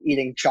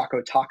eating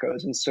Choco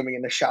Tacos and swimming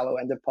in the shallow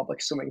end of public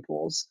swimming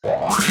pools.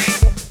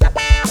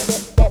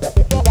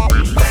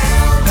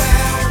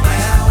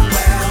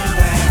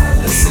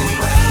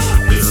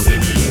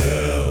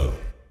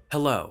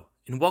 Hello,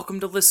 and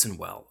welcome to Listen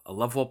Well, a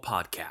Lovewell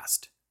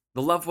podcast.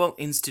 The Lovewell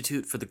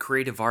Institute for the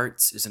Creative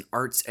Arts is an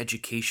arts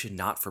education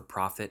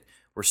not-for-profit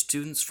where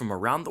students from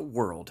around the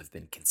world have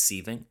been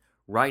conceiving,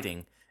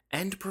 writing,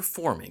 and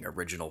performing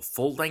original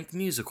full-length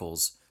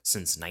musicals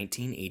since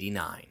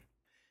 1989.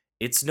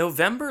 It's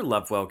November,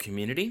 Lovewell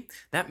community.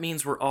 That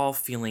means we're all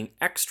feeling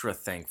extra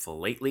thankful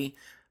lately,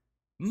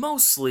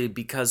 mostly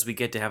because we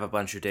get to have a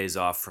bunch of days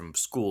off from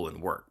school and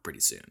work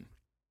pretty soon.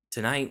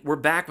 Tonight, we're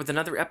back with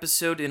another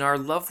episode in our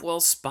Lovewell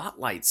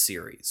Spotlight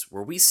series,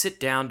 where we sit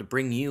down to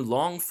bring you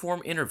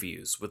long-form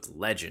interviews with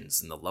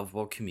legends in the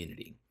Lovewell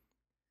community.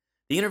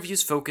 The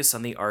interviews focus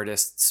on the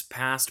artists'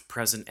 past,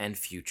 present, and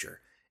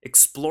future,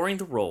 exploring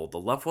the role the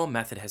Lovewell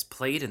method has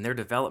played in their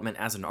development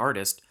as an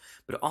artist,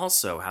 but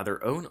also how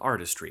their own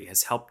artistry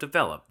has helped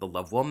develop the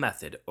Lovewell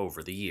method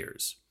over the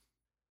years.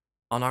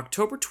 On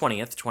October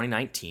 20th,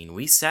 2019,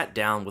 we sat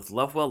down with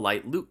Lovewell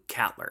Light Luke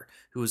Katler,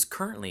 who is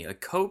currently a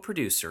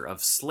co-producer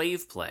of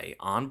Slave Play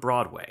on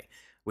Broadway,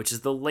 which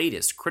is the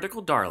latest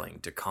critical darling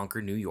to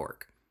conquer New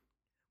York.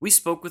 We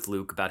spoke with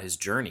Luke about his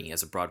journey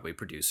as a Broadway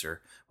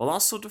producer, while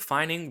also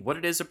defining what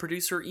it is a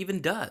producer even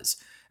does,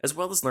 as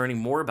well as learning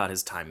more about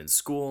his time in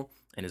school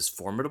and his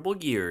formidable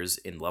years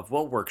in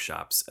Lovewell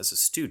workshops as a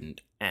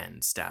student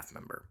and staff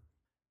member.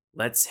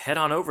 Let's head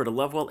on over to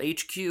Lovewell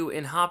HQ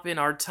and hop in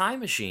our time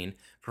machine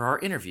for our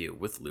interview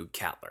with Luke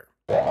Katler.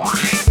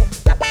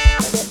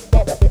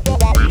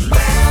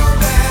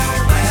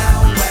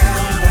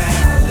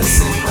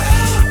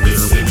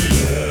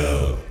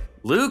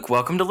 Luke,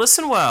 welcome to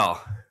Listen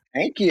Well.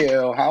 Thank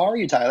you. How are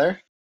you, Tyler?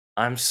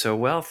 I'm so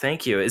well,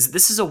 thank you.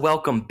 This is a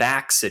welcome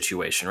back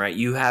situation, right?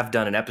 You have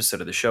done an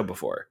episode of the show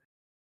before.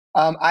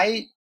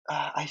 I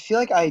feel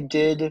like I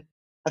did.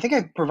 I think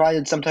I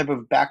provided some type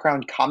of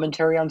background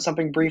commentary on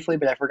something briefly,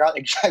 but I forgot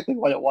exactly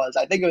what it was.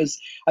 I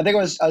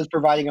was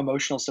providing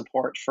emotional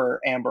support for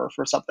Amber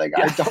for something.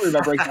 I don't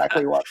remember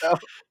exactly what though.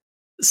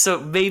 So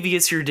maybe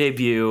it's your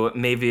debut,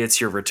 maybe it's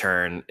your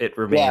return. It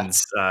Yeah,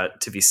 remains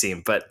to be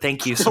seen. But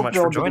thank you so still much for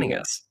thrilled to be joining here.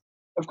 us.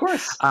 Of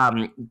course.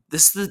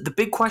 This is the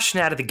big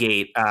question out of the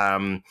gate.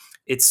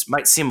 It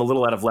might seem a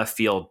little out of left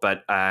field,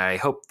 but I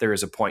hope there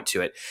is a point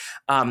to it.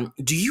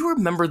 Do you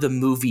remember the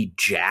movie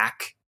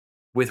Jack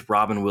with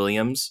Robin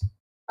Williams?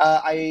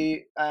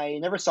 I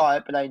never saw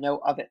it, but I know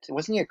of it.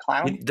 Wasn't he a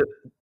clown?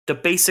 The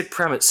basic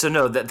premise. So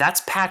no,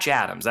 that's Patch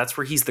Adams. That's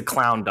where he's the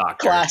clown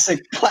doctor.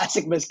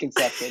 Classic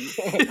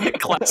misconception.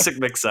 Classic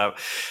mix-up.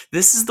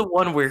 This is the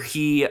one where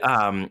he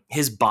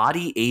his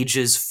body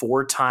ages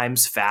 4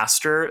 times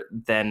faster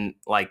than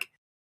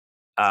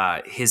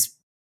he's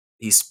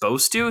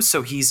supposed to.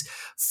 So he's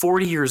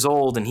 40 years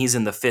old and he's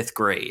in the 5th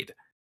grade.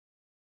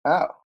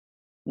 Oh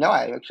no,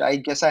 I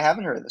guess I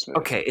haven't heard of this movie.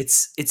 Okay,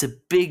 it's a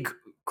big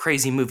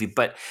crazy movie,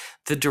 but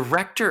the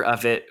director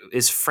of it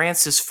is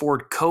Francis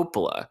Ford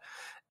Coppola.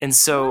 And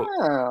so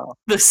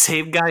the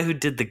same guy who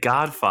did The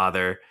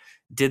Godfather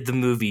did the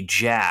movie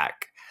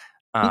Jack.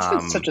 He's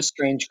had such a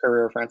strange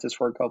career, Francis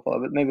Ford Coppola,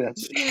 but maybe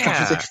that's a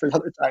conversation for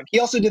another time. He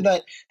also did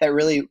that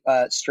really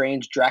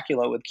strange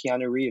Dracula with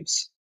Keanu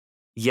Reeves.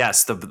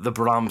 Yes, the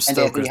Bram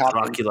Stoker's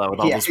Dracula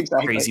with all those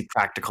crazy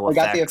practical effects.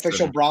 We got the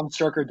official Bram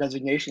Stoker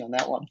designation on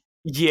that one.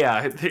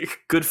 Yeah,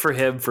 good for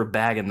him for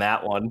bagging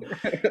that one.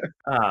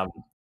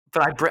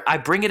 But I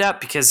bring it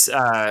up because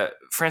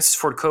Francis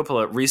Ford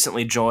Coppola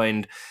recently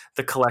joined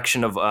the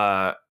collection of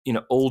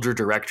older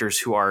directors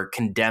who are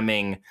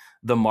condemning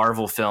the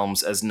Marvel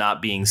films as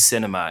not being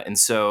cinema. And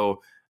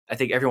so I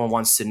think everyone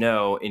wants to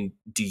know,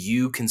 do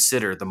you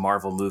consider the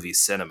Marvel movies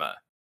cinema?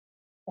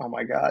 Oh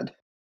my God.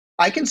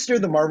 I consider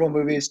the Marvel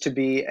movies to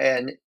be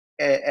an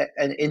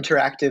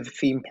interactive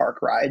theme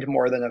park ride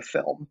more than a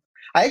film.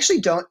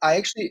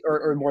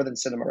 Or more than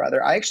cinema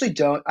rather.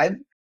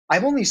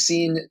 I've only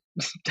seen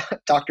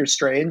Doctor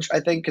Strange, I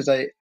think, because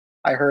I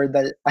heard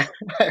that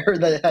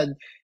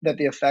that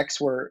the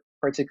effects were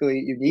particularly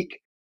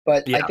unique.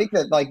 But I think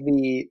that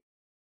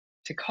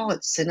to call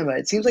it cinema,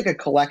 it seems like a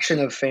collection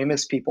of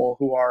famous people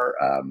who are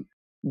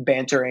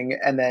bantering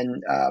and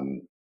then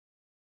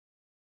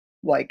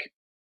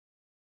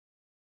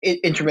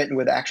intermittent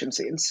with action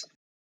scenes.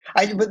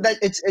 But that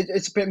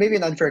it's maybe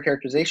an unfair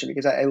characterization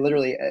because I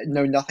literally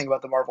know nothing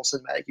about the Marvel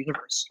Cinematic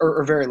Universe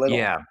or very little.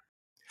 Yeah.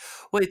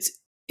 Well,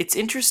 it's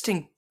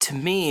interesting to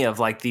me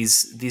of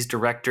these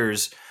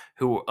directors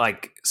who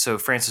so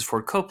Francis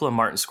Ford Coppola,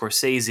 Martin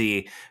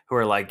Scorsese, who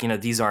are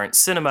these aren't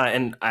cinema,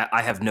 and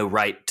I have no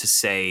right to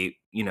say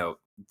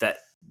that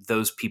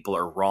those people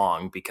are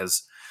wrong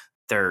because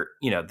they're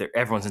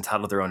everyone's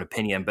entitled to their own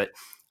opinion. But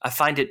I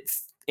find it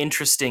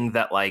interesting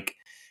that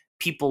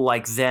people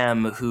like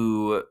them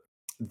who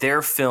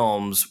their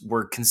films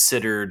were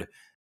considered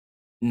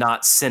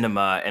not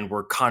cinema and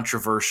were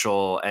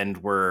controversial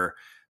and were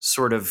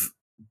sort of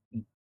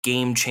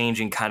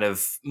game-changing kind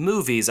of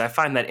movies. I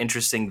find that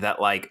interesting that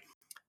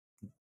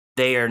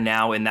they are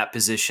now in that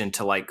position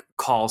to like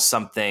call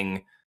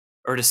something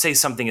or to say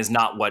something is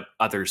not what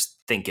others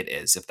think it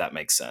is, if that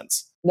makes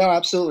sense. No,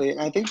 absolutely,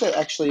 and I think that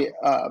actually,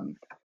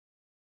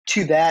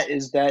 to that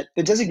is that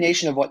the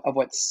designation of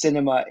what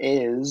cinema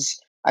is.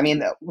 I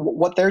mean,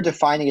 what they're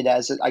defining it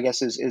as, I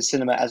guess, is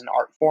cinema as an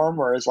art form.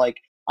 Whereas,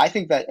 like, I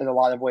think that in a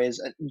lot of ways,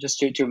 just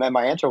to amend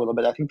my answer a little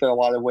bit, I think that in a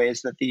lot of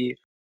ways that the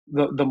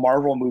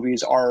Marvel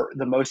movies are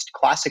the most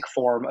classic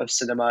form of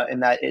cinema in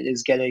that it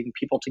is getting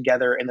people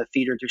together in the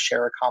theater to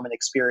share a common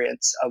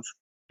experience of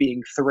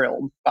being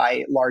thrilled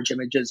by large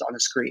images on a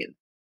screen.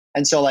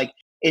 And so, like,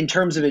 in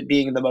terms of it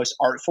being the most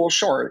artful,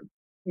 sure,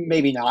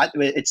 maybe not.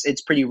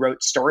 It's pretty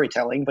rote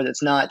storytelling, but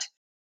it's not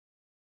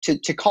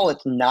to call it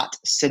not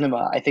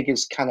cinema. I think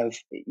is kind of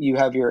you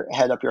have your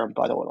head up your own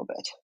butt a little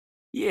bit.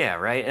 Yeah,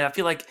 right. And I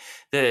feel like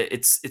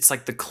it's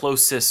like the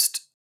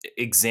closest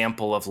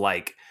example of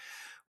like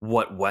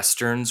what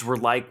westerns were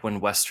like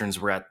when westerns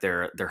were at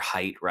their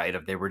height, right?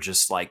 Of they were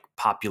just like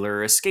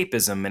popular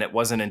escapism, and it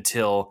wasn't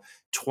until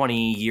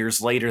 20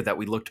 years later that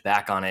we looked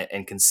back on it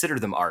and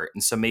considered them art.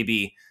 And so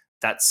maybe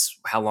that's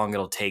how long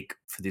it'll take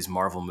for these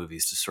Marvel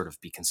movies to sort of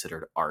be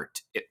considered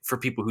art for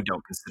people who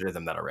don't consider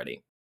them that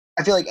already.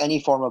 I feel like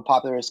any form of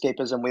popular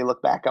escapism we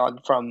look back on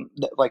from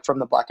from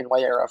the black and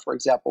white era, for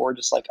example, we're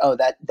just like, oh,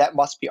 that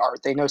must be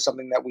art. They know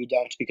something that we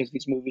don't because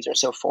these movies are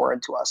so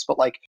foreign to us. But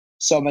like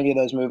so many of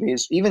those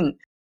movies,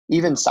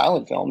 even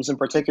silent films in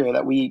particular,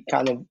 that we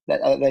kind of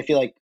that I feel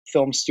like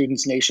film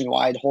students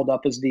nationwide hold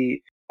up as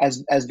the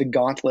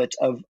gauntlet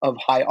of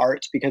high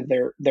art because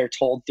they're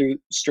told through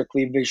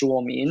strictly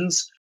visual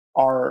means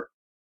are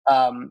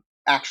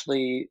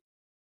actually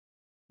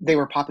they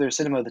were popular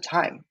cinema at the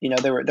time. You know,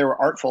 they were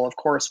artful, of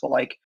course, but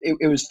like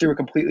it was through a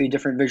completely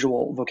different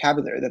visual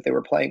vocabulary that they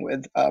were playing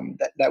with.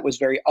 That was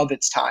very of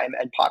its time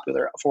and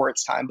popular for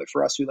its time. But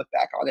for us, we look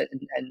back on it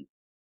and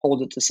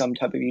hold it to some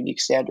type of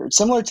unique standard,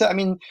 similar to, I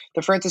mean,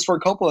 the Francis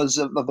Ford Coppolas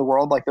of the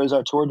world, like those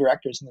auteur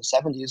directors in the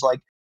 '70s.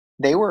 Like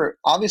they were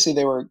obviously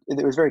they were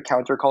it was very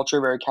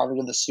counterculture, very counter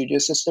to the studio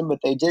system, but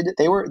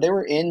they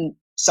were in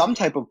some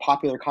type of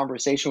popular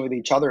conversation with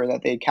each other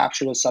that they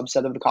captured a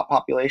subset of the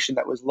population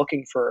that was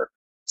looking for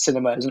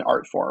cinema as an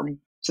art form.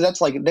 So that's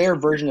like their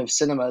version of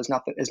cinema is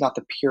not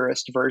the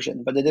purest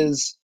version, but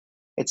this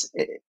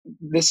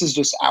is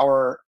just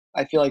our.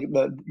 I feel like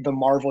the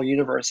Marvel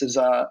universe is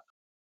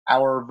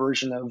our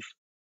version of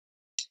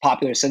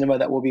popular cinema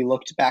that will be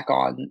looked back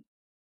on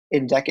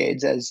in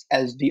decades as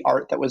the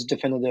art that was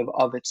definitive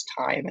of its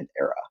time and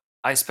era.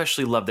 I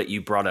especially love that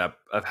you brought up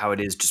of how it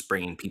is just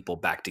bringing people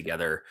back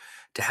together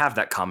to have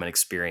that common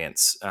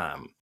experience.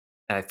 And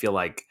I feel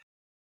like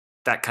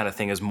that kind of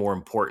thing is more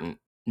important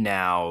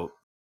now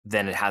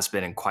than it has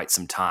been in quite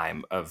some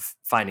time of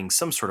finding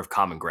some sort of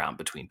common ground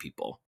between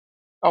people.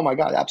 Oh my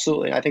god,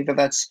 absolutely. I think that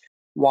that's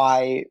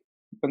why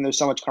when there's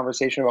so much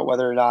conversation about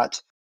whether or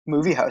not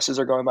movie houses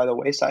are going by the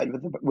wayside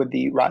with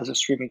the rise of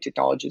streaming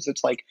technologies,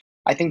 it's like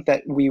I think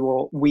that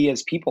we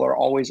as people are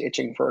always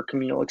itching for a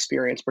communal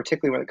experience,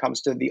 particularly when it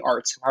comes to the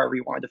arts, however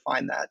you want to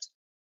define that.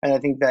 And I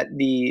think that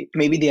the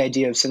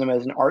idea of cinema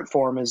as an art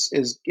form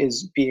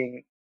is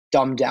being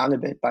dumbed down a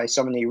bit by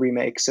so many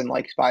remakes and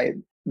like by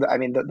I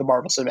mean the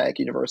Marvel Cinematic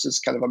Universe is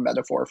kind of a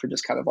metaphor for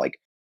just kind of like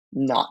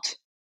not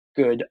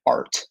good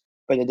art,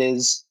 but it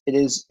is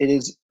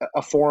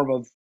a form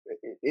of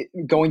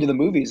going to the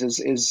movies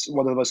is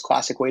one of the most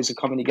classic ways of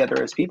coming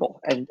together as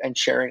people and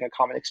sharing a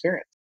common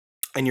experience.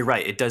 And you're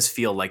right, it does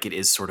feel like it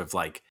is sort of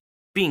like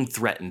being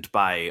threatened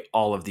by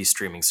all of these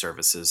streaming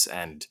services.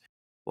 And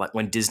like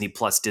when Disney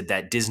Plus did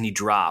that Disney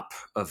drop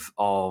of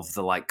all of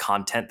the like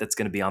content that's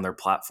going to be on their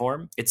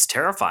platform, it's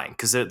terrifying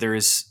because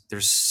there's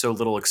so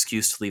little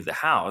excuse to leave the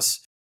house,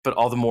 but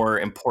all the more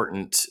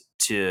important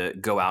to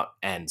go out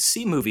and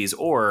see movies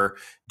or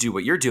do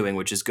what you're doing,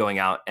 which is going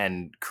out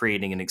and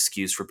creating an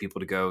excuse for people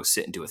to go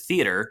sit into a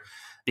theater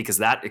because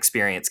that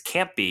experience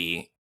can't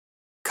be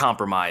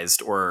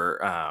compromised or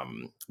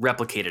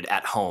replicated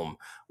at home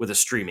with a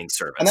streaming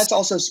And that's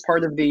service. also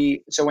part of the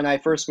so when I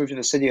first moved to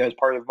the city, as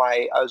part of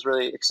my I was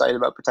really excited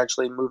about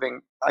potentially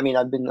moving. I mean,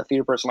 I've been a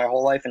theater person my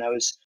whole life, and I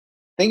was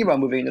thinking about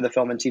moving into the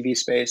film and TV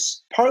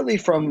space, partly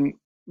from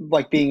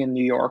like being in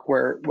New York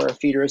where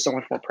theater is so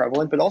much more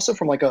prevalent, but also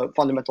from like a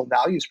fundamental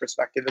values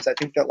perspective, is I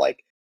think that like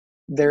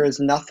there is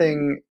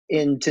nothing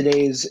in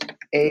today's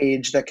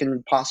age that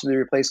can possibly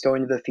replace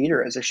going to the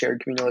theater as a shared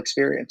communal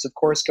experience. Of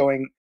course,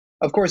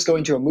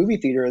 going to a movie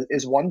theater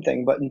is one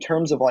thing, but in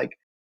terms of like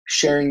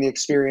sharing the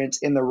experience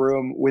in the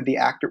room with the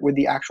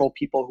actual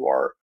people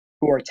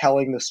who are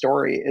telling the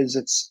story,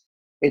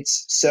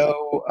 it's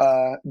so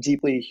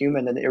deeply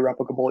human and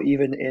irreplicable.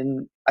 Even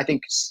in I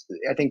think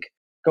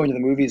going to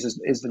the movies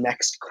is the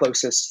next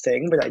closest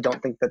thing, but I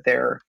don't think that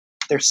they're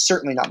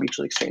certainly not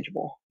mutually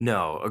exchangeable.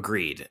 No,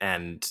 agreed,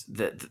 and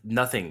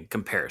nothing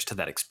compares to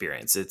that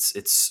experience.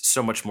 It's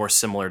so much more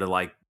similar to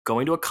like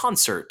going to a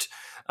concert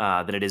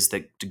than it is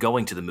to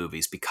going to the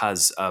movies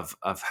because of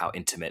how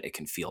intimate it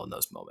can feel in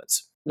those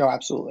moments. No,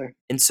 absolutely.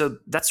 And so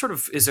that sort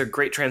of is a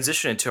great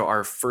transition into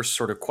our first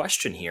sort of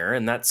question here,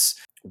 and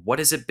that's what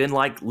has it been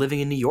like living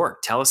in New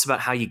York? Tell us about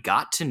how you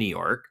got to New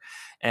York,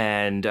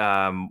 and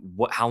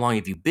how long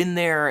have you been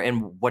there,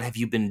 and what have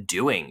you been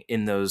doing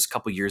in those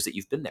couple years that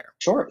you've been there?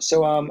 Sure.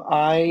 So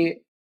I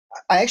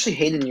actually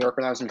hated New York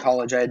when I was in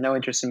college. I had no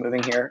interest in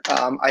moving here.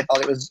 I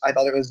thought it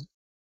was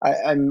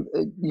I'm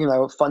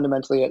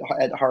fundamentally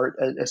at heart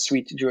a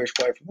sweet Jewish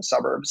boy from the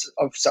suburbs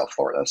of South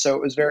Florida. So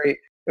it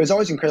was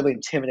always incredibly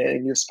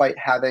intimidating, despite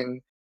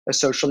having a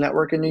social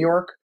network in New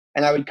York.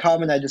 And I would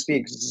come and I'd just be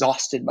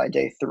exhausted by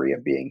day three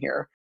of being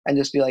here, and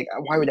just be like,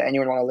 why would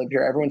anyone want to live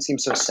here? Everyone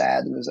seems so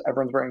sad, and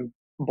everyone's wearing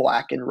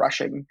black and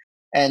rushing,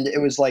 and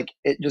it was like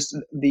it just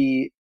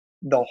the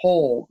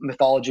whole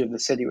mythology of the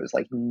city was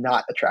like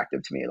not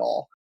attractive to me at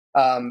all.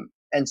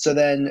 And so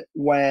then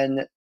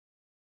when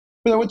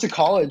I went to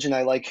college and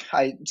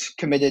I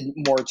committed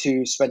more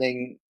to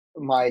spending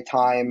my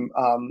time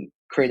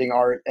creating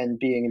art and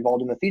being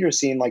involved in the theater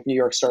scene, like New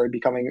York started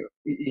becoming,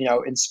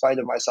 in spite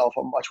of myself,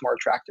 a much more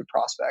attractive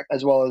prospect.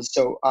 As well as,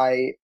 so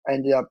I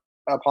ended up,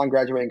 upon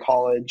graduating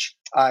college,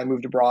 I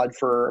moved abroad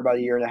for about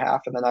a year and a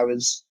half, and then I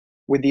was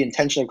with the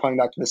intention of coming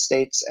back to the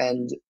States,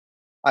 and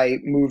I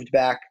moved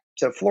back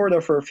to Florida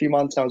for a few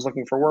months. I was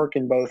looking for work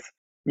in both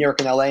New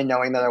York and LA,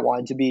 knowing that I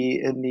wanted to be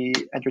in the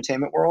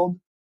entertainment world.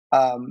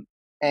 Um,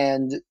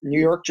 and New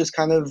York just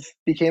kind of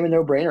became a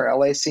no-brainer.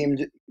 LA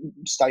seemed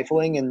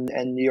stifling, and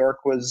New York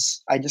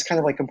was. I just kind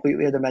of like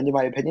completely had amended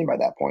my opinion by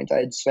that point. I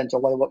had spent a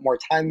little bit more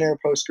time there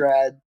post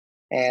grad,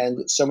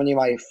 and so many of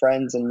my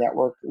friends and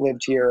network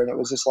lived here, and it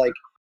was just like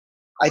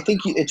I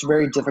think it's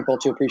very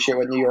difficult to appreciate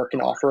what New York can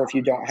offer if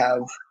you don't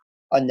have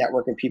a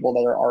network of people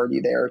that are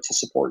already there to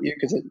support you,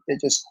 because it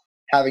just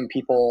having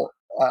people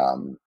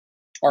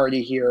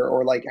already here,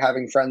 or like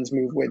having friends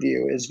move with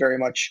you, is very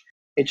much,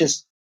 it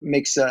just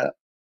makes a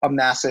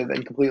massive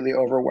and completely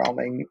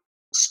overwhelming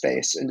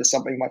space into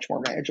something much more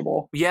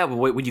manageable. Yeah, but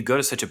when you go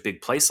to such a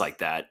big place like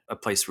that, a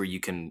place where you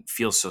can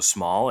feel so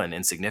small and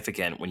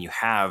insignificant, when you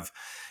have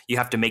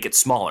to make it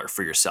smaller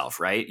for yourself,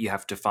 right? You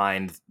have to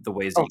find the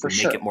ways that Oh, you for can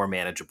make it sure. more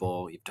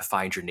manageable. You have to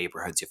find your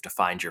neighborhoods, you have to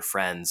find your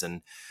friends,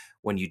 and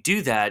when you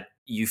do that,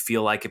 you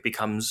feel like it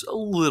becomes a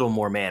little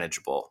more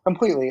manageable.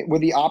 Completely,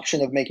 with the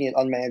option of making it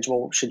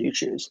unmanageable should you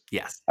choose.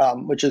 Yes.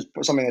 Which is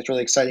something that's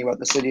really exciting about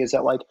the city, is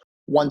that like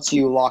once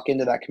you lock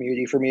into that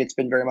community, for me, it's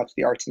been very much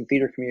the arts and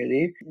theater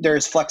community.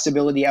 There's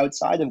flexibility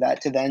outside of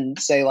that to then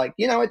say like,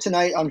 you know what,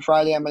 tonight on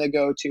Friday I'm going to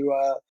go to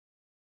a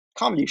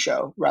comedy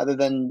show rather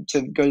than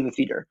to go to the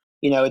theater.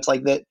 It's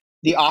like that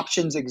the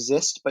options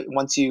exist, but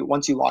once you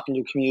lock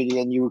into a community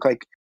and you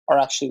like are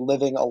actually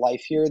living a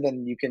life here,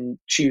 then you can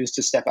choose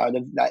to step out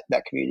of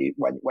that community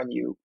when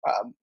you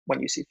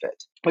see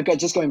fit. But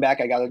just going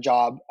back, I got a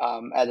job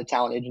at a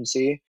talent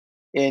agency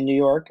in New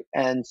York,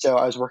 and so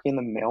I was working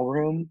in the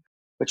mailroom,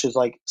 which is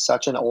like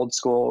such an old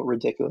school,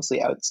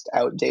 ridiculously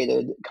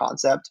outdated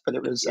concept. But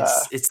it was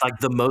It's like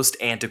the most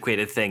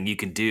antiquated thing you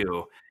can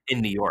do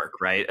in New York,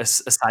 right?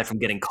 Aside from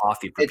getting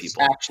coffee for It's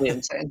people. actually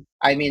insane.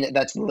 I mean,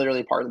 that's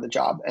literally part of the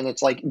job, and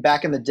it's like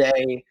back in the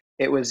day,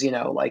 it was,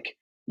 like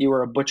you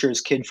were a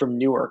butcher's kid from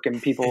Newark, and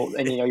people,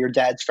 and your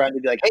dad's friend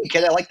would be like, "Hey,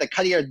 kid, I like the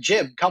cut of your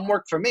jib. Come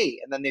work for me."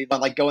 And then they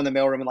like go in the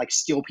mailroom and like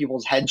steal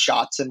people's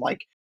headshots, and like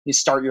you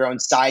start your own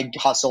side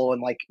hustle,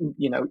 and like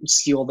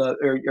steal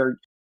or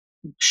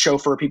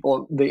chauffeur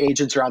people, the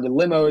agents around in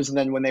limos, and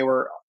then when they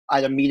were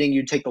at a meeting,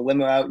 you'd take the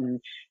limo out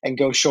and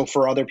go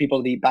chauffeur other people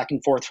to the back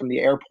and forth from the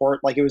airport.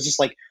 Like it was just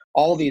like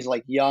all these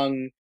like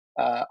young,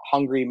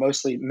 hungry,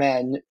 mostly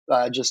men,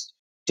 just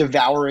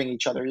devouring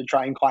each other to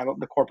try and climb up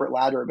the corporate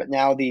ladder. But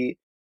now the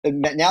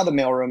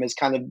mailroom is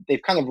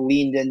they've kind of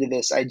leaned into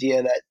this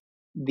idea that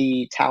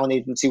the talent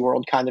agency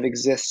world kind of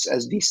exists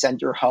as the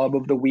center hub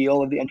of the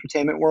wheel of the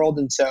entertainment world,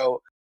 and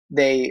so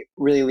they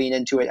really lean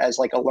into it as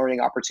like a learning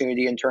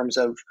opportunity in terms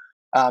of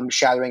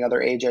shadowing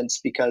other agents,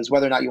 because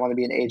whether or not you want to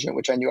be an agent,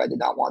 which I knew I did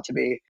not want to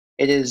be,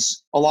 it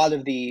is a lot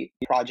of the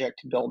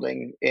project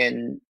building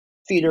in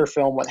theater,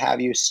 film, what have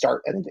you,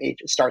 starts at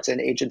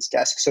an agent's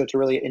desk. So it's a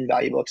really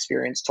invaluable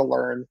experience to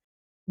learn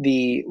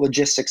the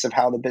logistics of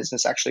how the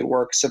business actually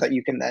works, so that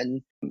you can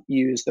then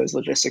use those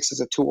logistics as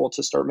a tool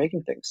to start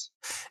making things.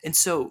 And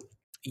so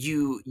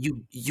you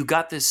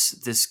got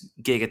this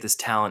gig at this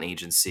talent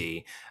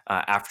agency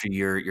after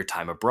your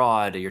time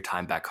abroad, your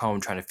time back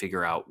home, trying to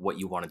figure out what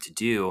you wanted to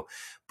do.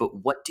 But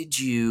what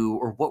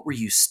were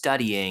you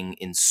studying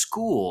in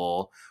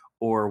school,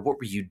 or what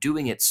were you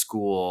doing at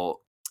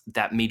school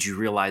that made you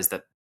realize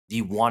that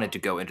you wanted to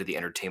go into the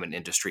entertainment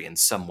industry in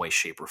some way,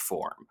 shape, or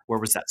form? Where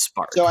was that So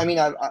spark? I mean,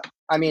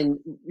 I mean,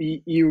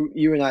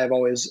 you and I have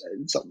always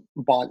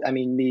bond. I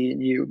mean, me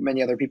and you,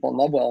 many other people in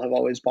Lovewell have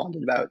always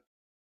bonded about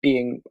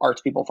being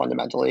arts people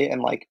fundamentally,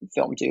 and like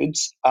film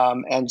dudes.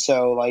 And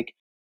so like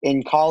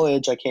in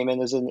college, I came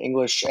in as an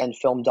English and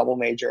film double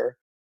major,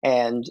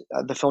 and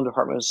the film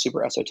department was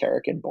super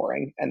esoteric and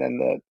boring. And then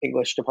the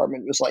English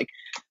department was like,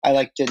 I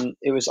like didn't.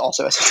 It was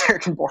also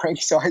esoteric and boring.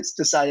 So I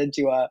decided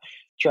to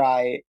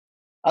try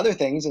other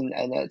things. And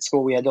at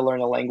school, we had to learn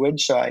a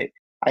language. So I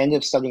ended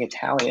up studying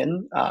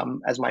Italian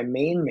as my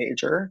main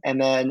major. And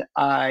then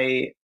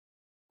I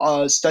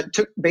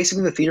took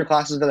basically the theater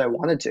classes that I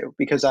wanted to,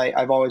 because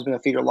I've always been a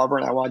theater lover,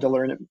 and I wanted to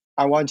learn it.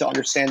 I wanted to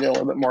understand it a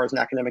little bit more as an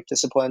academic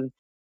discipline,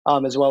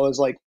 as well as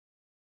like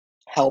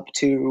help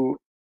to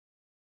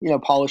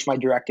polish my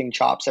directing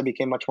chops. I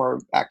became much more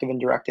active in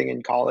directing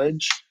in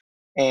college,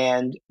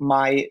 and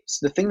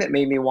the thing that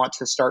made me want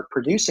to start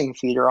producing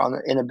theater on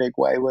in a big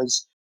way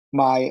was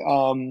my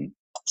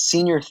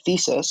senior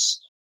thesis.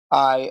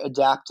 I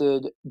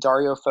adapted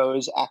Dario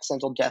Fo's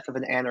Accidental Death of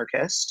an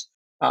Anarchist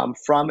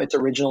from its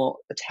original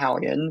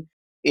Italian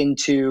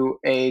into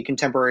a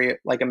contemporary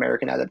like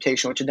American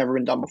adaptation, which had never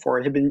been done before.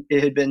 It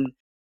had been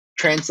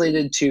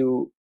translated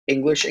to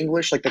English,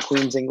 like the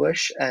Queen's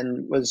English,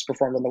 and was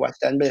performed on the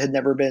West End, but it had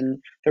never been.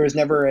 There was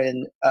never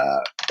an,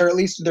 or at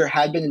least there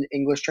had been an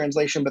English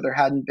translation, but there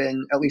hadn't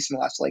been, at least in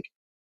the last like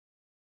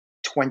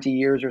 20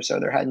 years or so,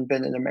 there hadn't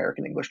been an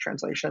American English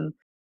translation.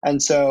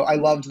 And so I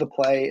loved the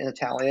play in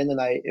Italian, and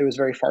it was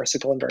very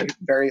farcical and very,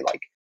 very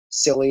like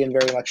silly and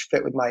very much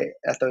fit with my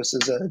ethos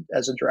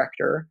as a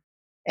director,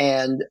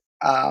 and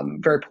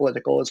very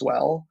political as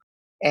well.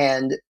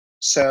 And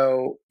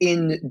so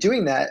in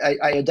doing that,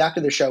 I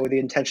adapted the show with the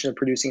intention of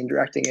producing and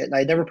directing it. And I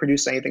had never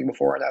produced anything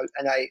before,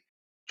 and I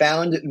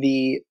found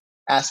the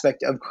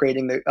aspect of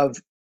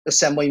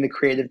assembling the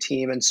creative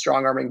team and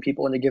strong arming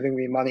people into giving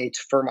me money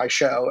for my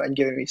show and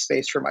giving me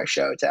space for my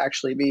show to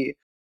actually be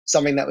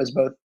something that was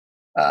both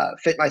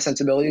fit my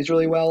sensibilities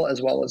really well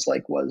as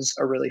like was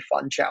a really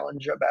fun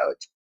challenge about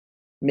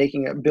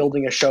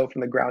building a show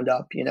from the ground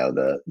up.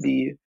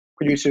 The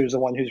producer is the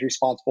one who's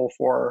responsible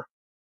for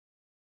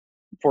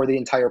the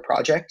entire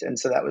project, and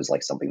so that was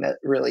like something that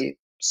really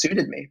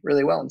suited me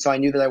really well. And so I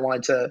knew that I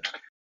wanted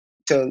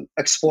to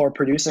explore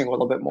producing a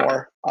little bit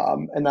more.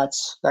 And that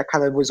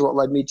kind of was what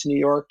led me to New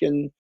York,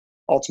 and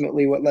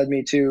ultimately what led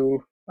me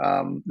to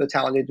the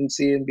talent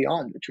agency and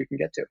beyond, which we can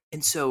get to.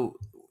 And so,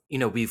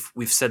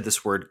 we've said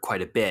this word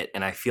quite a bit,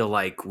 and I feel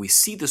like we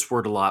see this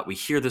word a lot, we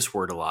hear this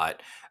word a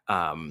lot.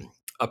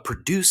 A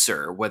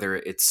producer, whether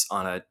it's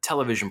on a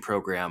television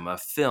program, a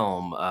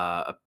film,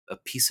 a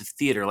piece of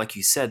theater, like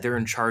you said, they're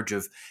in charge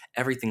of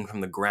everything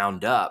from the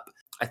ground up.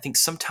 I think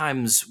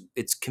sometimes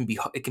it can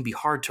be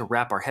hard to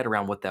wrap our head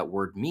around what that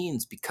word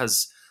means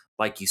because,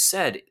 like you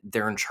said,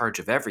 they're in charge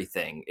of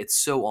everything. It's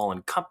so all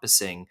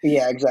encompassing.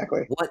 Yeah,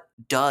 exactly. What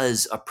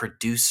does a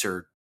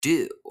producer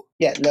do?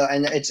 Yeah, no,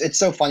 and it's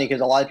so funny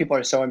because a lot of people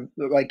are so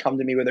like come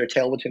to me with their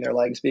tail between their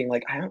legs, being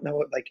like, I don't know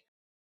what, like,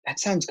 that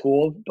sounds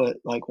cool, but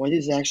like, what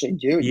does it actually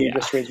do? Do you Yeah.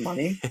 just raise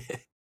money?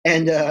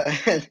 And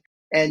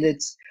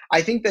and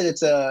I think that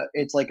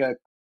it's like a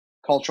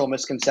cultural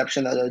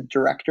misconception that a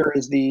director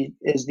is the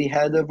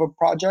head of a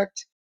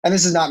project. And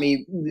this is not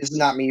me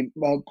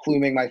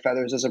pluming my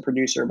feathers as a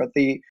producer, but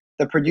the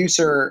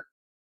producer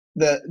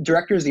the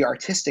director is the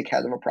artistic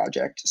head of a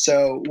project.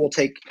 So we'll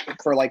take,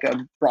 for like a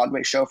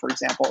Broadway show, for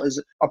example,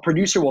 is a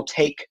producer will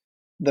take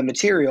the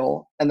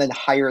material and then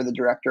hire the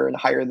director and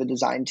hire the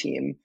design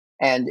team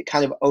and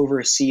kind of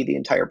oversee the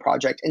entire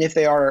project. And if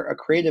they are a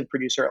creative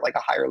producer at like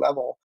a higher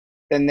level,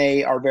 then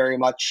they are very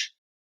much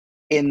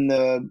in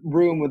the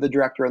room with the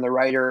director and the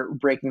writer,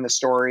 breaking the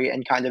story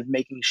and kind of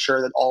making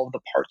sure that all of the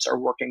parts are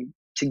working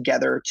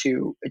together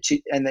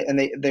and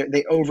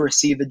they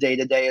oversee the day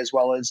to day, as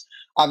well as,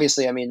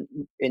 obviously, I mean,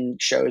 in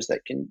shows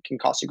that can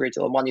cost a great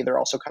deal of money, they're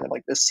also kind of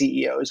like the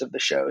CEOs of the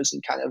shows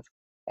and kind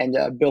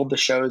of build the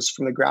shows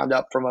from the ground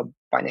up from a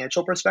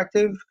financial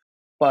perspective.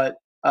 But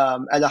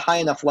at a high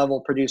enough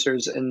level,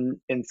 producers in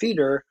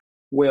theater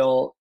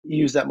will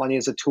use that money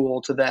as a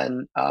tool to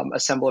then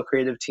assemble a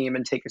creative team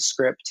and take a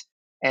script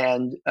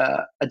and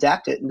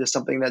adapt it into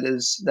something that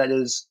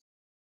is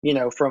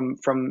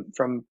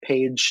from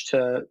page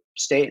to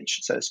stage,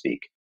 so to speak.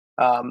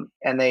 And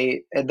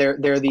they're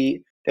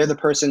the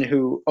person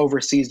who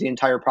oversees the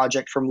entire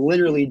project from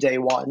literally day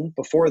one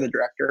before the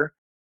director,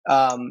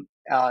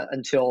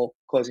 until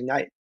closing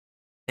night.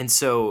 And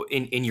so,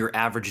 in your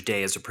average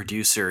day as a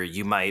producer,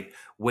 you might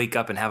wake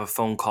up and have a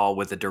phone call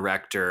with a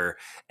director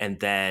and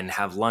then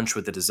have lunch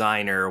with the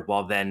designer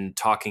while then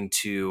talking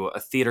to a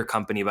theater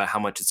company about how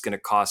much it's going to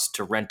cost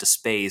to rent a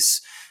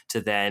space, to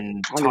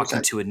then talking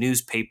 100%. to a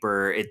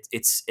newspaper.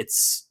 It's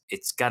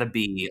got to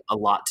be a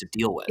lot to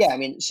deal with. Yeah, I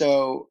mean,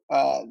 so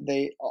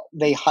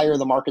they hire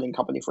the marketing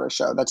company for a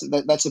show.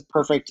 That's a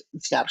perfect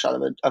snapshot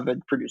of a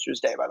producer's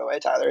day, by the way,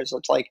 Tyler. So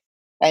it's like,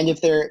 and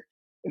if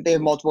they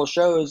have multiple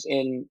shows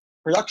in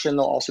production,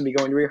 they'll also be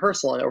going to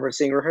rehearsal, and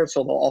overseeing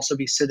rehearsal. They'll also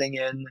be sitting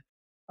in,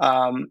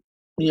 um,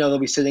 they'll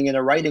be sitting in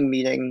a writing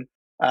meeting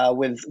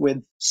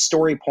with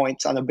story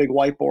points on a big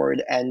whiteboard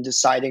and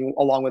deciding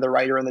along with the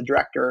writer and the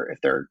director if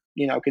they're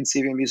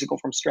conceiving a musical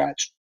from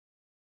scratch.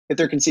 If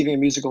they're conceiving a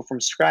musical from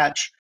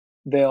scratch,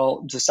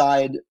 they'll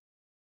decide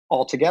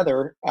all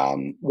together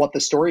what the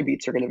story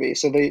beats are going to be.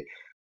 So the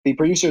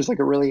producer is like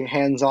a really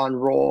hands-on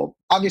role.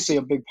 Obviously,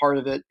 a big part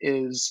of it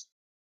is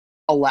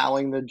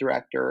allowing the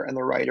director and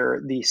the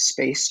writer the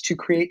space to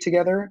create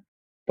together.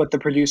 But the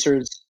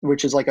producers,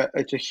 which is like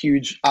it's a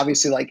huge,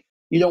 obviously, like,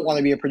 you don't want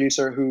to be a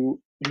producer who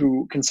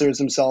considers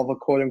themselves a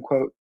quote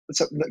unquote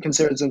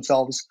considers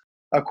themselves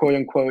a quote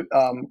unquote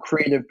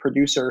creative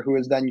producer who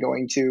is then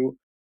going to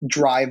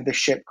drive the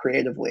ship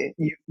creatively.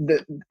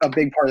 A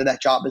big part of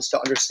that job is to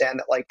understand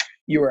that like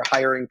you are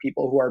hiring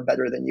people who are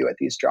better than you at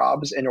these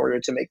jobs in order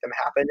to make them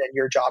happen, and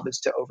your job is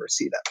to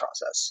oversee that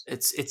process.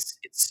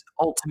 It's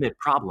ultimate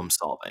problem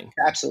solving.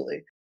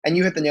 Absolutely. And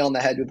you hit the nail on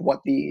the head with what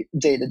the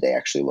day to day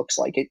actually looks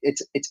like.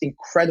 It's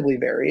incredibly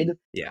varied,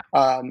 Yeah.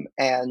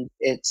 and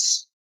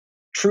it's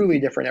truly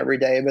different every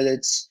day. But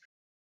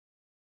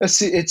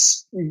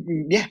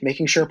yeah,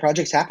 making sure a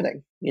project's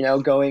happening. You know,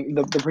 going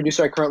the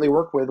producer I currently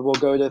work with will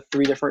go to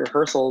 3 different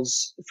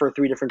rehearsals for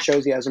 3 different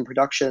shows he has in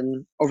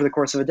production over the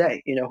course of a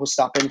day. You know, he'll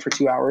stop in for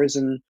 2 hours,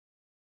 and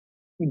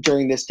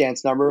during this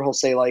dance number, he'll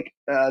say like,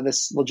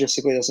 "This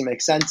logistically doesn't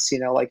make sense." You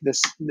know, like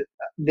this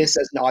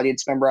as an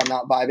audience member, I'm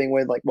not vibing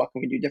with. Like, what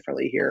can we do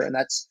differently here? And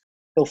that's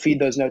he'll feed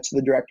those notes to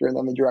the director, and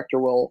then the director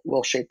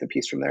will shape the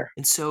piece from there.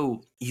 And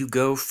so you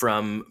go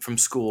from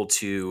school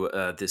to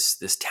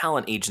this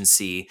talent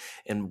agency,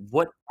 and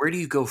where do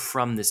you go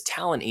from this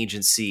talent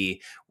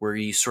agency where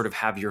you sort of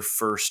have your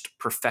first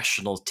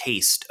professional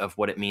taste of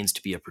what it means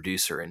to be a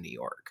producer in New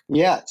York?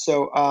 Yeah.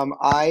 So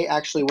I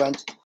actually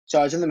went. So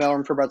I was in the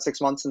mailroom for about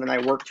 6 months, and then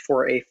I worked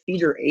for a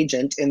theater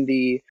agent in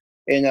the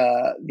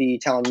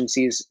talent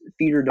agency's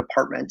theater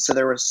department. So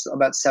there was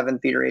about 7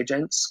 theater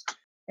agents,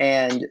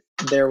 and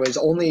there was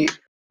only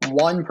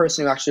one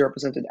person who actually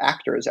represented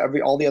actors.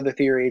 All the other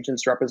theater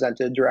agents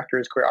represented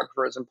directors,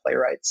 choreographers, and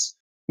playwrights.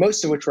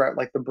 Most of which were at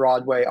like the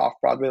Broadway, off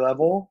Broadway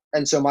level.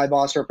 And so my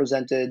boss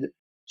represented.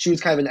 She was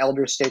kind of an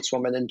elder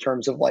stateswoman in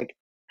terms of like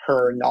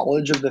her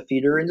knowledge of the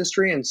theater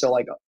industry, and so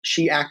like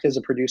she acted as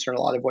a producer in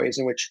a lot of ways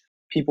in which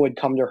people would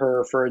come to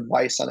her for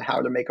advice on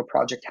how to make a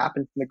project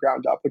happen from the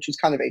ground up, which is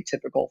kind of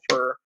atypical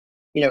for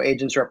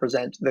agents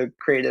represent the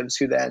creatives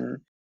who then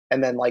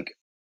and then like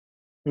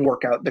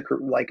work out the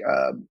like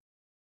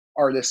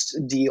artist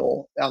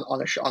deal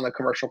on a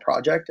commercial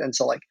project. And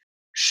so like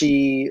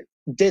she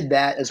did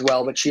that as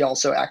well, but she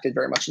also acted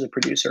very much as a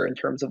producer in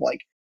terms of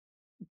like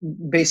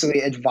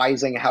basically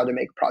advising how to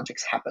make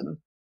projects happen.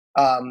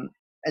 Um,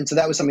 and so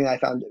that was something that I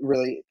found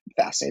really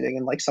fascinating,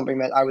 and like something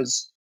that I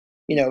was,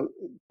 a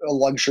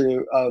luxury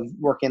of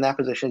working in that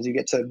position is you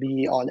get to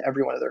be on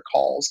every one of their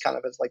calls, kind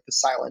of as like the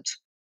silent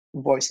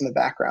voice in the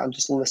background,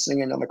 just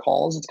listening in on the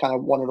calls. It's kind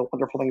of one of the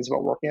wonderful things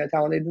about working at a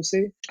talent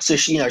agency. So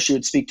she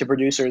would speak to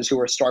producers who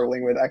were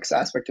struggling with X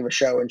aspect of a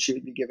show, and she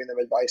would be giving them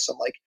advice on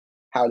like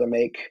how to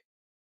make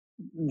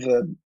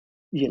the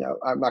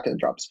I'm not going to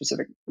drop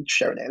specific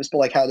show names, but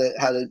like how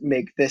to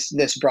make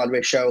this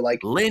Broadway show like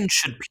Lynn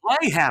should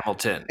play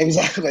Hamilton.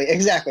 exactly.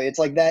 It's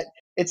like that.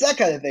 It's that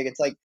kind of thing. It's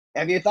like,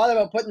 have you thought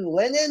about putting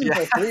Lynn in Yeah.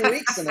 for 3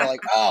 weeks? And they're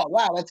like, oh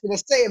wow, that's going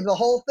to save the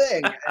whole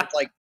thing. And it's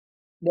like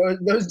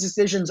those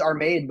decisions are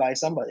made by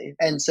somebody.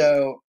 And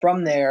so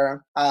from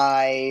there,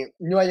 I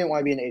knew I didn't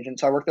want to be an agent,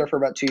 so I worked there for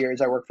about 2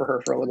 years. I worked for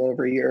her for a little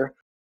over a year.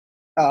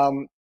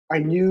 Um, I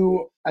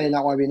knew I did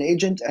not want to be an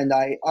agent, and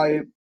I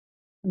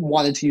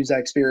wanted to use that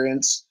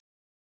experience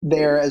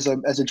there as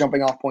a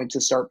jumping off point to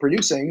start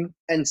producing.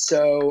 And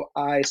so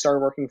I started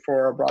working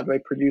for a Broadway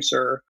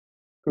producer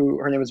who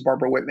her name was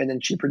Barbara Whitman,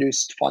 and she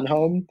produced Fun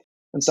Home.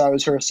 And so I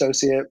was her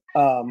associate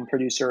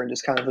producer and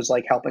just kind of was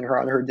like helping her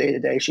on her day to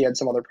day. She had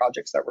some other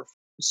projects that were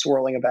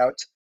swirling about.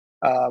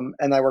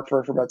 And I worked for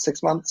her for about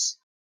 6 months.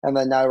 And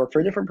then now I work for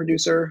a different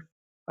producer.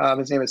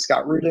 His name is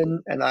Scott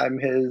Rudin, and I'm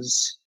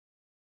his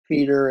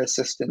theater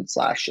assistant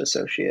slash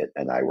associate,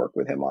 and I work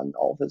with him on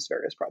all of his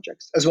various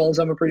projects, as well as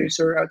I'm a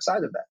producer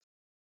outside of that,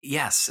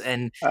 Yes,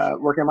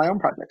 working on my own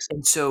projects.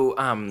 and so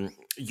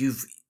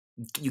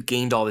you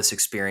gained all this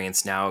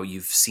experience. Now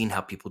you've seen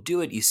how people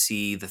do it. You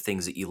see the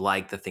things that you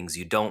like, the things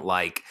you don't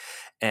like,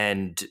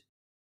 and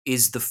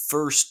is the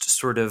first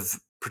sort of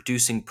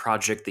producing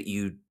project that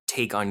you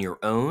take on your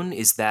own,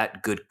 is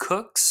that Good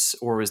Cooks,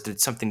 or did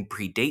something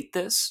predate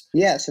this?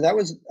 Yeah, so that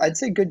was, I'd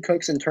say, Good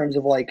Cooks in terms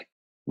of like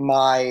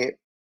my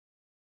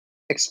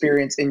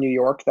experience in New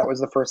York. That was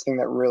the first thing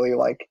that really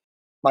like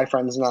my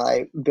friends and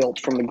I built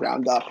from the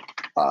ground up,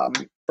 um,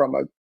 from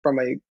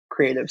a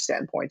creative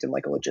standpoint and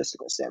like a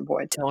logistical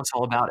standpoint. Tell us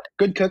all about it.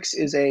 Good Cooks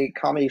is a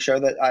comedy show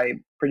that I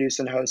produce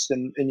and host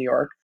in New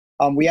York.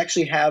 We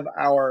actually have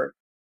our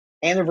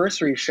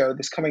anniversary show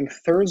this coming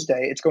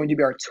Thursday. It's going to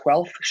be our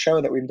 12th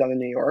show that we've done in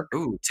New York.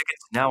 Ooh,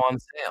 tickets now on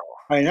sale.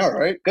 I know,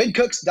 right?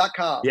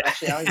 Goodcooks.com. Yeah.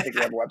 Actually, I don't even think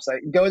we have a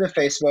website. Go to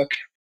Facebook,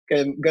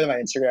 go to my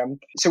Instagram.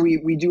 So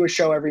we do a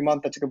show every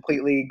month that's a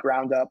completely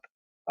ground up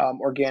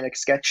organic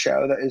sketch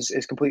show that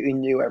is completely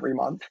new every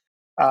month.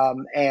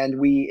 And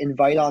we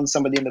invite on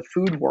somebody in the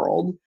food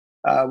world,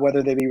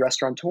 whether they be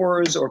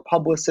restaurateurs or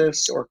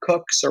publicists or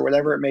cooks or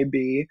whatever it may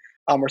be,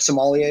 or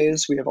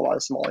sommeliers. We have a lot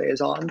of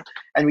sommeliers on,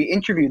 and we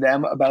interview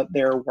them about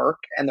their work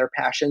and their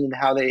passion and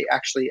how they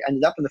actually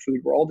ended up in the food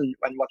world, and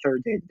what their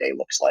day to day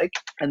looks like.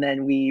 And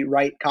then we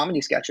write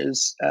comedy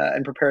sketches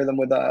and prepare them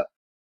with a.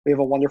 We have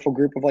a wonderful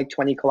group of like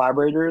 20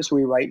 collaborators who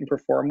we write and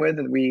perform with,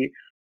 and we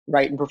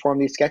write and perform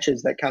these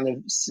sketches that kind of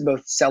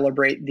both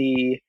celebrate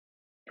the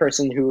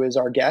person who is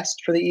our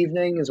guest for the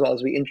evening, as well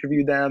as we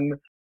interview them,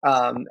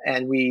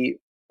 and we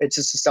it's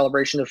just a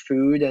celebration of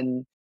food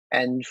and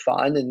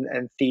fun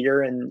and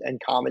theater and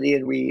comedy,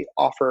 and we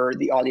offer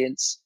the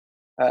audience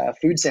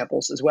food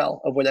samples as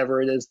well of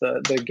whatever it is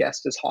the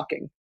guest is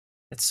hawking.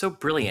 It's so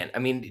brilliant. I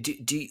mean,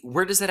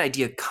 where does that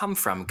idea come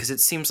from? Because it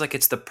seems like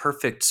it's the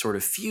perfect sort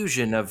of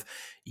fusion of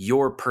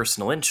your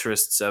personal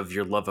interests, of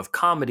your love of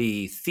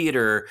comedy,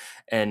 theater,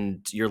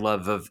 and your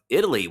love of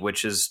Italy,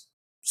 which is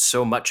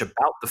so much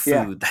about the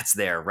Yeah, food that's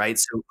there, right?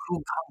 So who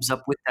comes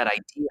up with that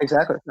idea?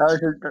 exactly.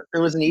 It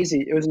was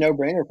a no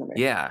brainer for me.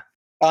 Yeah.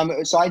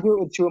 So I do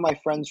it with two of my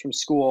friends from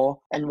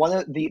school, and one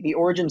of the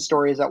origin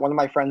story is that one of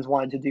my friends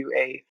wanted to do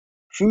a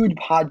food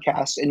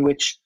podcast in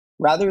which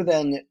rather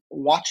than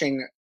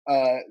watching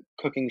a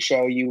cooking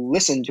show, you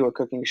listen to a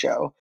cooking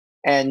show,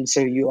 and so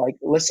you like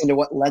listen to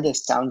what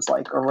lettuce sounds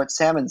like or what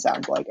salmon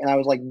sounds like. And I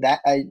was like, that.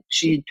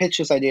 She pitched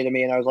this idea to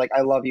me, and I was like,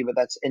 I love you, but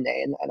that's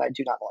inane, and I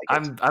do not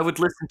like it. I would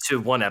listen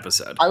to one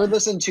episode. I would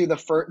listen to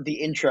the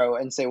intro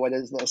and say, "What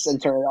is this?" and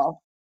turn it off.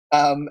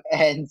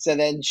 And so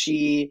then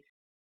she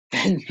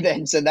and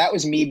then so that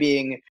was me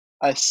being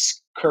a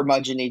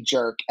curmudgeon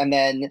jerk. And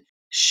then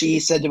she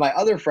said to my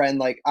other friend,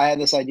 like, I had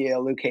this idea,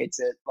 Luke hates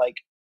it, like,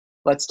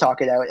 let's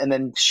talk it out. And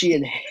then she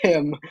and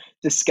him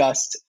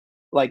discussed,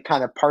 like,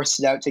 kind of parsed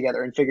it out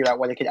together and figured out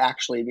what it could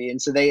actually be.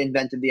 And so they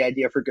invented the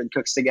idea for Good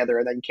Cooks together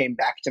and then came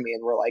back to me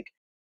and were like,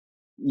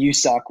 you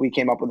suck. We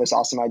came up with this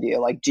awesome idea.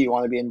 Like, do you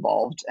want to be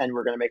involved? And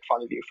we're going to make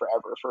fun of you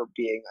forever for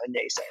being a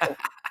naysayer.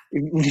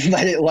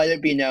 Let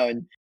it be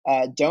known.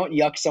 Don't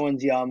yuck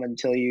someone's yum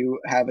until you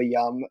have a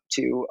yum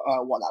to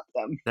one up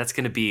them. That's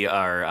going to be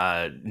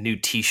our new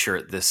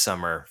T-shirt this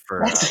summer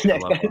That's for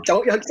Lovewell.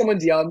 don't yuck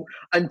someone's yum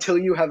until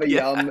you have a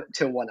Yeah. yum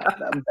to one up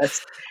them.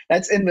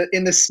 That's in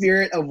the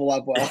spirit of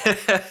Lovewell.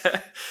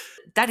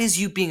 That is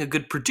you being a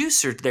good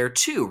producer there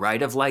too,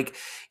 right? Of like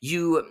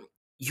you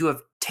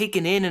have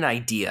taken in an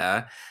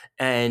idea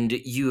and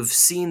you've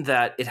seen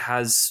that it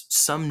has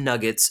some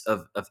nuggets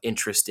of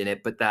interest in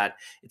it, but that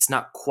it's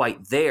not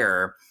quite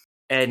there.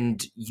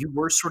 And you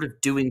were sort of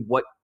doing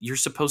what you're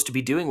supposed to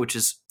be doing, which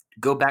is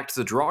go back to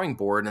the drawing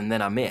board and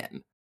then I'm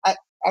in. I,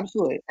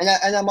 absolutely, and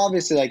I'm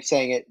obviously like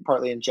saying it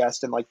partly in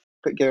jest and like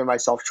giving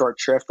myself short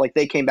shrift. Like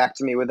they came back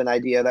to me with an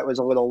idea that was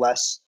a little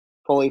less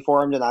fully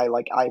formed, and I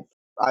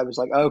was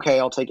like, okay,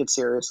 I'll take it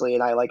seriously,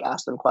 and I like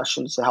asked them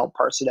questions to help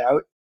parse it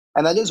out.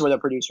 And that is what a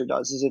producer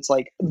does. Is it's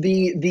like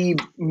the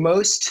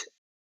most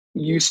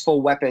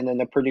useful weapon in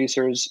a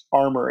producer's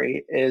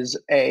armory is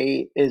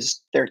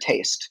their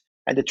taste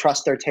and to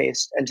trust their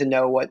taste and to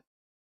know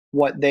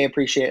what they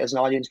appreciate as an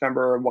audience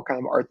member and what kind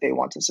of art they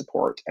want to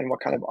support and what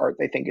kind of art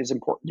they think is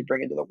important to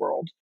bring into the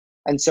world.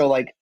 And so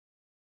like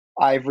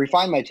I've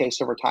refined my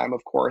taste over time,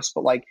 of course,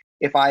 but like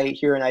if I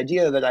hear an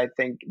idea that I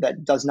think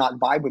that does not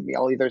vibe with me,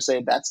 I'll either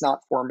say that's not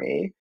for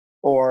me,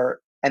 or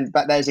and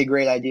that is a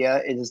great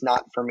idea. It is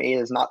not for me.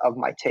 It is not of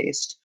my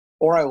taste.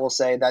 Or I will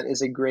say that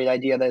is a great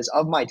idea that is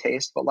of my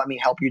taste, but let me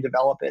help you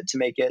develop it to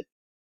make it.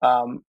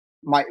 Um,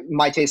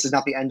 my taste is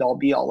not the end all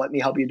be all. Let me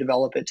help you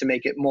develop it to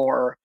make it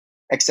more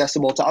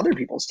accessible to other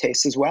people's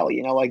tastes as well.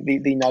 You know, like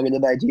the nugget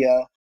of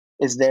idea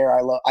is there.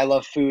 I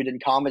love food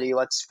and comedy.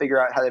 Let's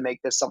figure out how to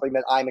make this something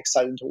that I'm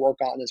excited to work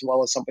on, as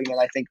well as something that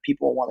I think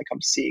people will want to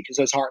come see because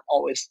those aren't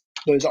always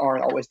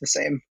the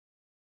same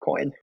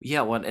coin.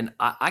 Yeah, well, and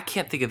I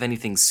can't think of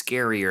anything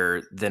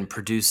scarier than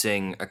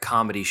producing a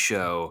comedy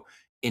show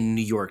in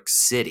New York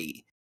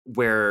City,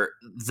 where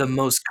the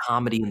most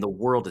comedy in the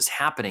world is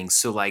happening.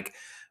 So, like,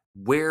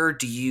 where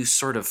do you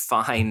sort of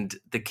find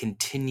the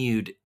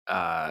continued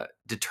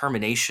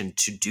determination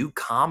to do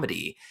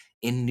comedy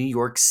in New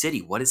York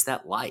City? What is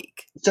that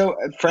like? So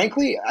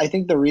frankly, I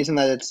think the reason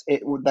that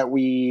that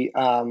we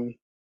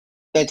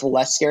that's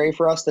less scary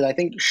for us that I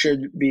think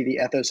should be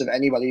the ethos of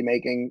anybody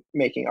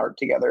making art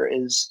together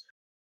is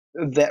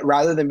that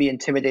rather than be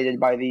intimidated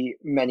by the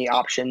many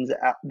options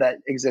that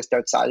exist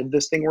outside of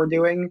this thing we're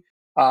doing,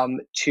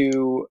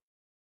 to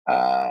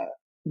uh,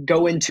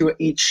 go into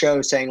each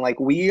show saying like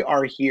we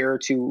are here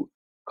to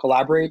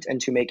collaborate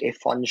and to make a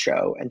fun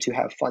show and to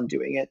have fun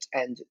doing it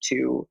and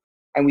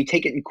we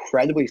take it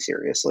incredibly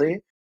seriously.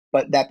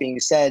 But that being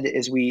said,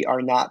 is we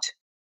are not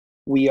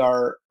we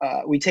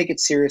take it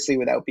seriously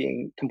without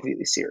being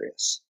completely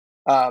serious.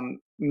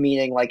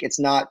 Meaning like it's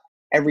not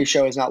every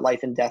show is not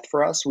life and death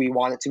for us. We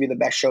want it to be the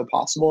best show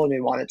possible, and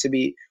we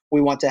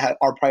want to have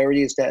our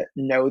priority is to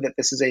know that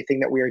this is a thing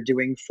that we are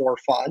doing for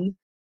fun.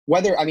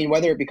 Whether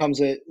it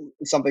becomes a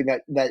something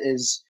that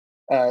is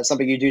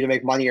something you do to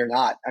make money or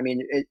not. I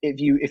mean,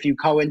 if you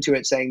go into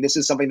it saying this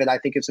is something that I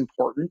think is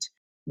important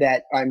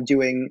that I'm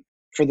doing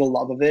for the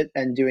love of it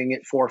and doing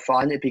it for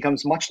fun, it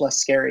becomes much less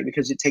scary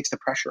because it takes the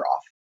pressure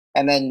off.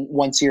 And then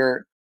once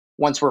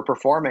we're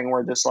performing,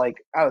 we're just like,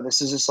 oh,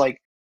 this is just like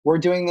we're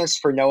doing this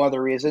for no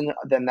other reason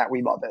than that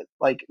we love it.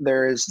 Like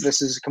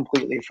this is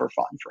completely for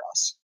fun for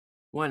us.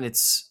 One,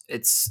 it's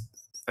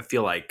I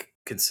feel like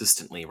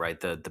consistently, right?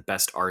 The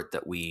best art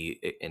that we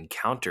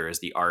encounter is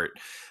the art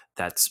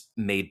that's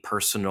made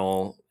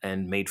personal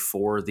and made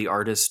for the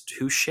artist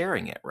who's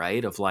sharing it,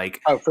 right? Of like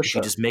Oh, for if you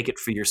sure. just make it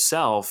for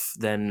yourself,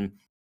 then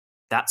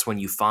that's when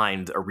you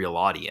find a real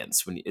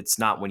audience. When it's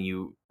not when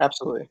you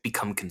Absolutely.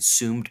 become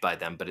consumed by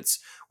them, but it's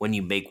when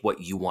you make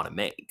what you want to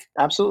make.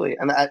 Absolutely,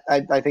 and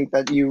I think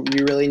that you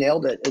really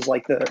nailed it. Is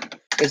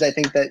I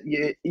think that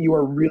you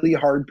are really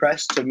hard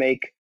pressed to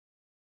make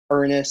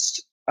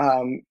earnest,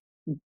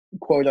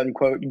 quote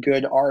unquote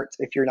good art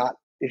if you're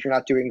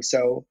not doing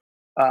so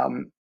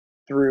um,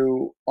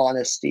 through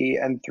honesty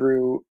and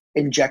through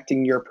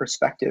injecting your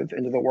perspective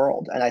into the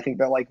world. And I think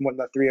that like when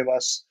the three of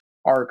us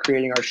are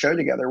creating our show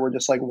together, we're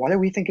just like, what do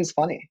we think is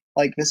funny?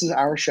 Like this is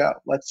our show.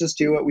 Let's just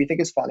do what we think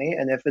is funny.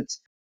 And if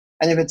it's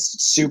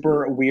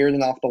super weird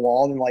and off the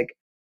wall, then like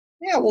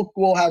yeah,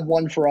 we'll have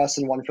one for us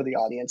and one for the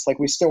audience. Like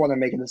we still want to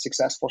make it a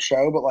successful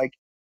show, but like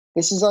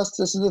this is us.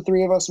 This is the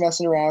three of us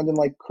messing around and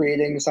like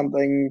creating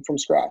something from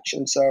scratch.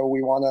 And so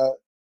we want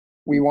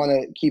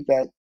to keep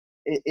that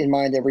in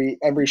mind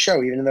every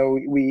show, even though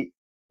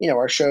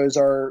our shows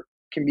are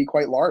can be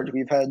quite large.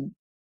 We've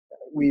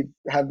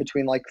had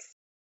between like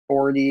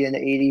 40 and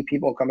 80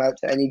 people come out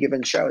to any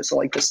given show. So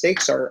like the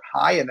stakes are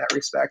high in that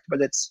respect, but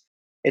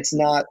it's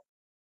not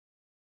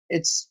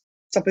it's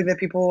something that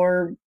people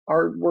are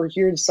we're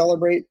here to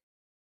celebrate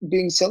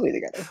being silly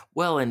together.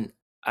 Well, and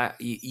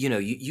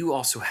you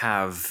also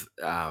have,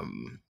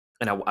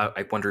 and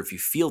I wonder if you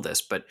feel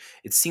this, but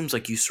it seems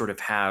like you sort of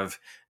have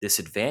this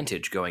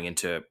advantage going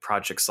into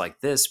projects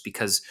like this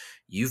because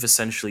you've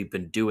essentially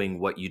been doing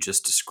what you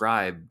just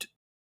described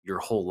your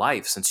whole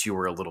life since you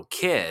were a little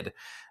kid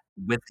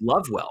with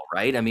Lovewell,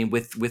 right? I mean,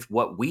 with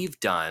what we've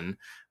done,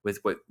 with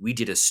what we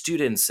did as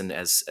students and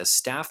as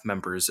staff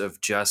members of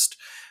just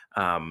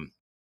um,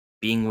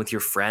 being with your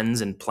friends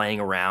and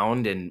playing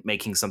around and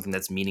making something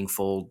that's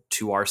meaningful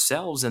to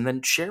ourselves and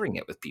then sharing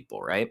it with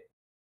people, right?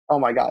 Oh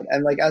my god!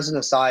 And like as an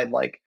aside,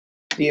 like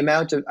the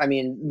amount of I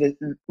mean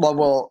the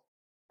Lovell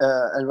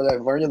and what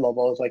I've learned in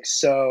Lovell is like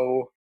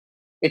so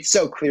it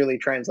so clearly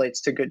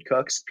translates to good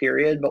cooks,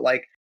 period. But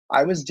like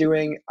I was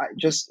doing, I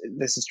just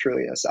this is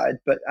truly an aside,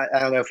 but I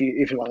don't know if you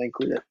even want to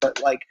include it.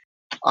 But like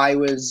I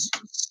was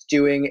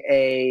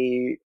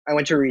I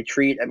went to a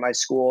retreat at my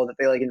school that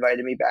they like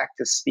invited me back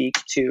to speak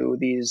to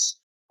these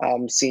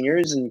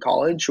seniors in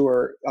college who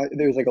are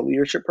there was like a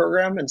leadership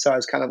program, and so I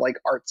was kind of like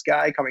arts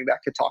guy coming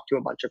back to talk to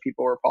a bunch of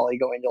people who are probably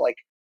going to like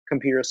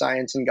computer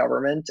science and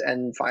government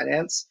and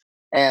finance,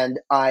 and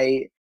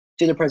I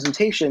did a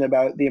presentation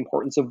about the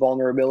importance of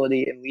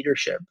vulnerability in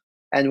leadership.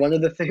 And one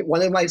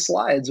of my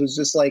slides was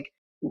just like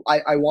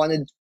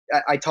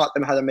I taught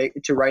them how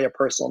to write a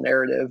personal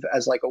narrative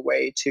as like a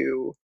way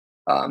to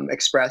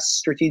express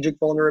strategic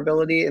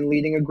vulnerability in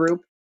leading a group.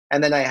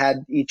 And then I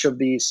had each of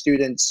the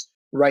students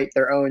write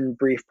their own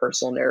brief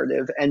personal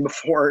narrative. And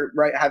before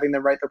having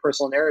them write their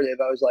personal narrative,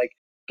 I was like,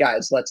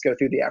 guys, let's go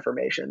through the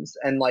affirmations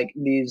and like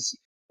these.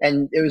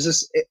 And it was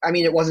just, I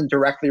mean, it wasn't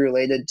directly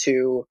related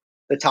to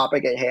the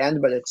topic at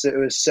hand, but it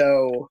was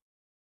so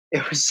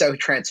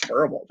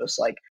transferable. Just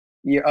like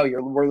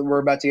we're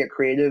about to get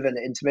creative and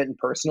intimate and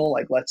personal.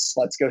 Like let's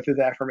go through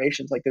the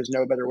affirmations. Like there's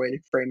no better way to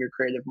frame your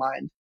creative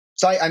mind.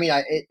 So I mean,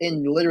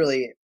 in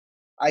literally,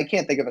 I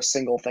can't think of a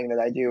single thing that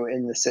I do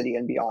in the city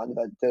and beyond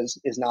that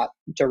is not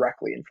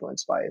directly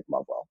influenced by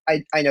Lovewell.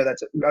 I know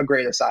that's a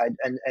great aside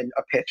and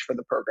a pitch for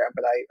the program,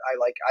 but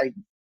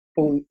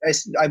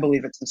I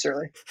believe it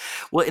sincerely.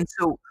 Well, and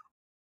so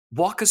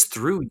walk us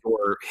through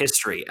your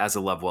history as a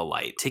Lovewell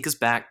Light. Take us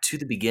back to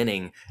the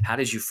beginning. How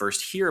did you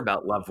first hear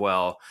about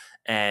Lovewell,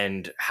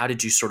 and how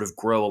did you sort of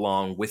grow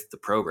along with the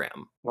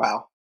program?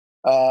 Wow.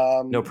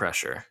 No Um,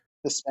 pressure.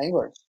 the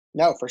Spanglers.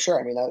 No, for sure.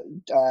 I mean,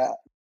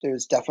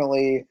 there's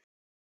definitely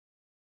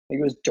I think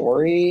it was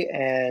Dory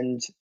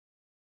and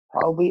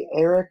probably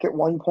Eric at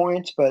one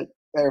point, but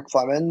Eric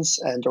Flemons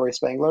and Dory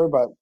Spangler.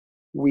 But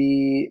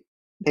we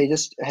they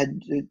just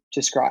had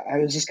described. I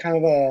was just kind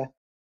of a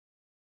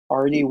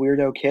arty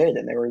weirdo kid,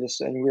 and they were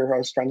just and we were I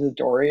was friends with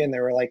Dory, and they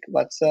were like,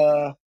 "Let's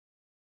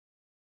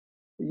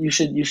you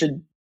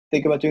should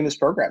think about doing this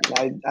program."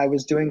 And I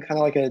was doing kind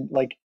of like a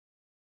like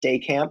day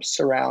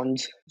camps around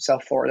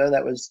South Florida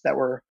that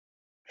were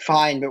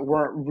fine, but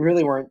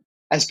weren't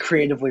as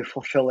creatively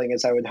fulfilling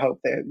as I would hope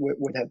they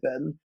would have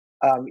been.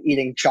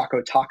 Eating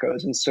choco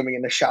tacos and swimming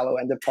in the shallow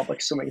end of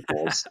public swimming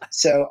pools.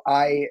 So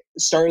I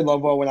started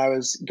Lovewell when I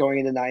was going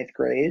into ninth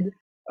grade,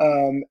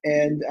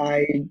 and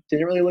I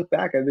didn't really look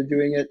back. I've been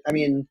doing it. I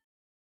mean,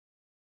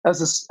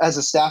 as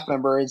a staff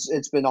member,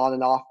 it's been on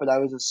and off, but I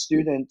was a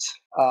student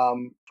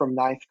from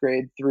ninth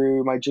grade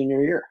through my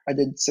junior year. I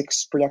did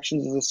 6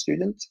 productions as a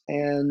student,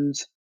 and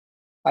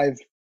I've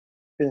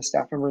been a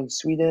staff member in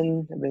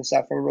Sweden. I've been a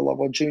staff member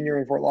level junior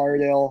in Fort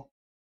Lauderdale,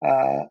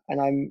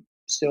 and I'm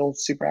still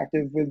super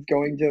active with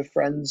going to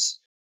friends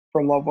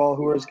from Lovewell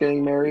who are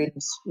getting married,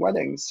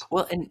 weddings.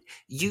 Well, and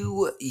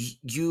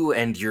you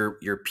and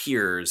your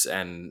peers,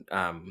 and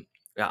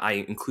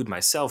I include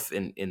myself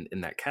in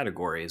that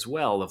category as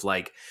well. Of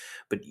like,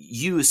 but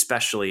you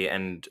especially,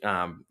 and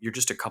you're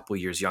just a couple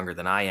years younger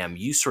than I am.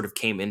 You sort of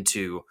came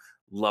into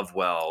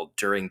Lovewell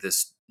during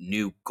this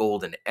new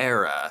golden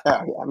era. Oh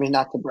yeah, I mean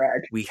not to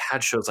brag. We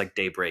had shows like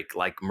Daybreak,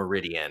 like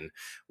Meridian,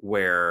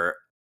 where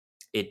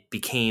it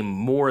became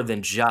more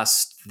than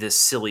just this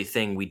silly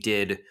thing we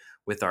did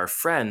with our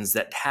friends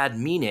that had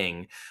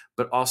meaning,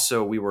 but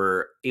also we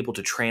were able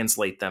to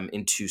translate them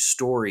into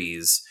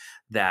stories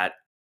that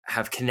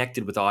have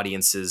connected with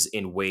audiences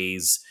in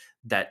ways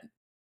that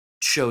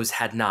shows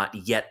had not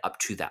yet up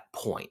to that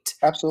point.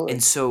 Absolutely.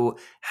 And so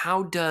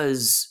how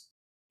does,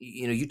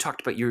 you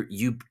talked about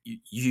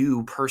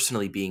you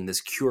personally being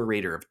this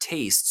curator of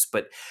tastes,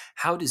 but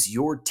how does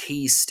your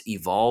taste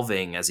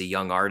evolving as a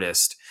young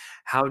artist,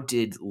 how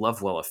did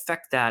Lovewell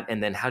affect that,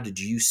 and then how did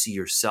you see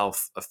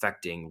yourself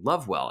affecting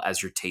Lovewell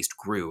as your taste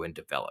grew and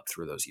developed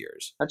through those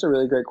years? That's a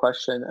really great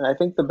question, and I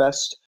think the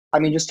best. I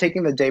mean, just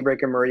taking the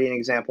Daybreak and Meridian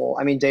example.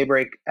 I mean,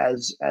 Daybreak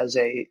as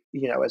a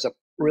as a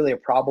really a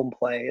problem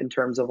play in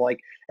terms of like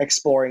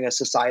exploring a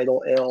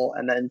societal ill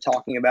and then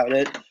talking about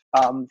it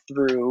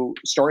through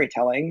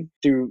storytelling,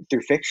 through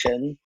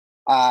fiction.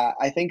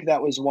 I think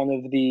that was one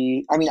of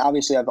the. I mean,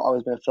 obviously, I've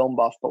always been a film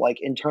buff, but like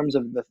in terms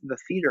of the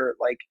theater,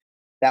 like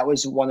that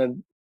was one of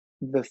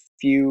the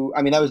few.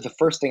 I mean, that was the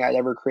first thing I'd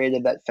ever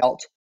created that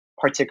felt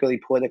particularly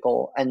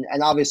political. And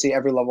obviously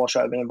every level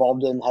show I've been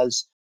involved in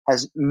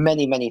has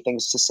many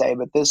things to say,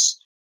 but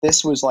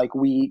this was like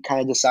we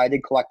kind of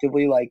decided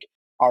collectively like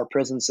our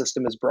prison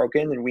system is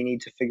broken and we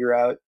need to figure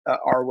out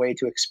our way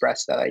to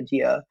express that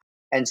idea.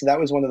 And so that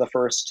was one of the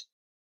first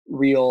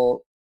real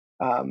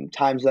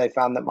times that I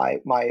found that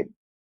my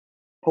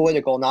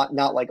political, not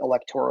like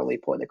electorally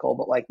political,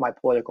 but like my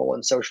political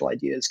and social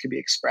ideas could be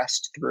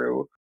expressed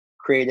through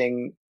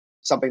creating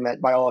something that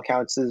by all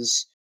accounts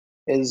is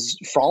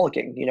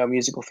frolicking,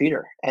 musical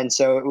theater. And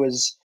so it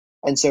was,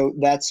 and so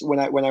that's when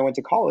I went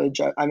to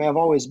college. I mean, I've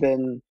always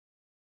been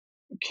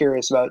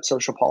curious about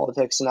social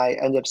politics, and I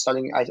ended up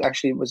studying. I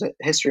actually was a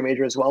history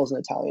major as well as an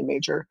Italian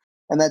major,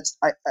 and that's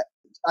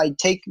I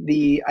take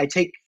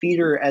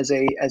theater as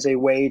a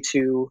way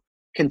to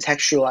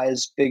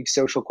contextualize big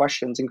social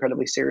questions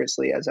incredibly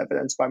seriously, as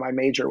evidenced by my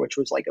major, which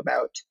was like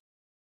about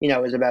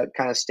is about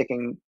kind of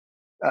sticking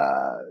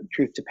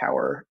truth to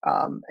power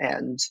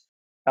and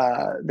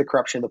the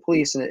corruption of the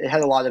police, and it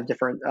had a lot of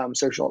different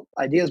social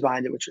ideas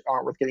behind it, which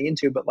aren't worth getting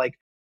into. But like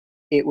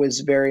it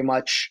was very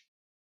much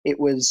it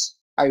was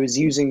I was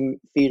using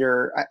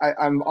theater.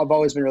 I've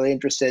always been really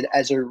interested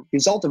as a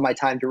result of my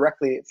time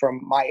directly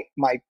from my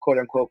quote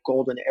unquote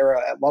golden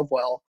era at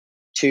Lovewell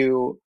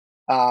to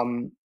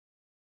um,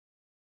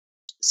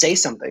 say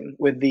something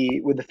with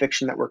the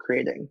fiction that we're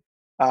creating.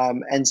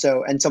 And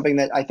something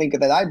that I think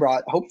that I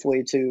brought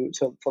hopefully to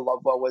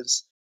Lovewell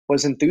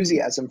was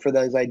enthusiasm for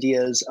those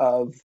ideas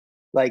of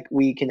like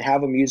we can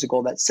have a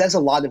musical that says a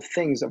lot of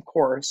things, of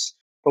course,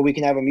 but we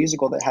can have a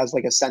musical that has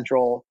like a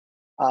central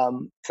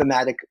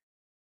thematic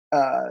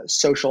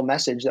social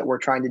message that we're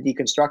trying to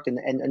deconstruct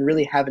and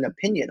really have an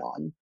opinion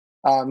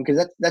on,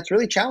 because that's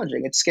really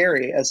challenging. It's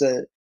scary as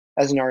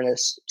an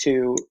artist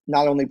to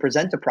not only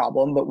present a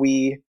problem, but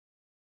we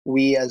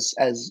as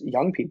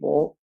young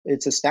people,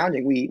 it's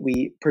astounding.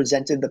 We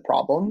presented the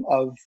problem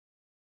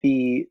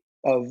the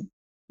of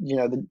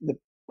the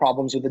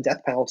problems with the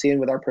death penalty and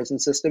with our prison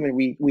system, and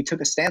we took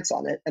a stance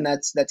on it, and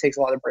that takes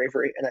a lot of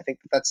bravery. And I think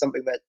that that's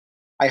something that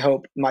I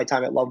hope my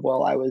time at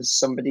Lovewell, I was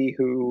somebody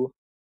who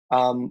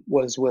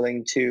was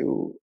willing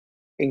to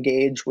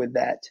engage with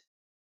that,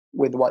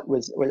 with what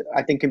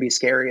I think can be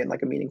scary in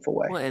like a meaningful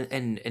way. Well,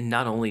 and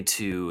not only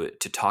to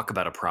talk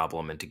about a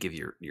problem and to give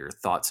your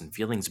thoughts and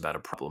feelings about a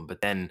problem, but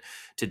then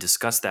to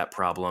discuss that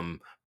problem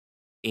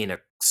in a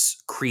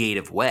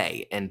creative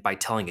way and by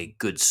telling a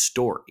good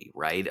story,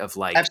 right? Of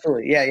like,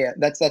 Absolutely, yeah, yeah.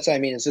 That's what I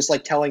mean. It's just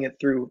like telling it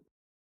through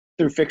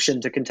fiction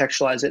to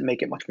contextualize it and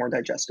make it much more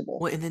digestible.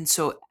 well, and then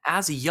so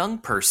as a young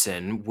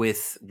person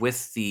with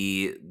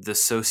the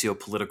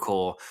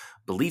socio-political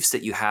beliefs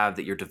that you have,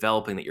 that you're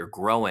developing, that you're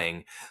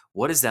growing,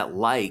 what is that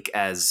like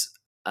as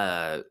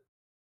a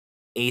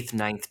eighth,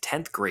 ninth,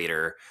 10th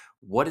grader?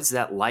 What is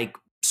that like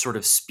sort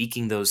of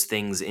speaking those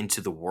things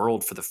into the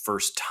world for the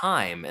first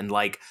time? And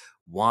like,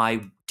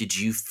 why did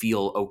you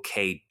feel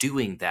okay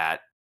doing that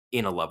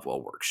in a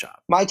Lovewell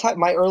workshop?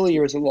 My early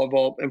years at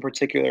Lovell in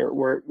particular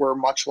were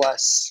much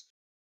less.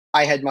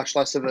 I had much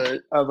less of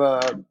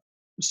a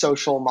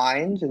social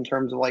mind in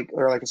terms of like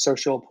or like a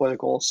social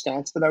political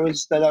stance that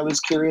I was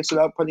curious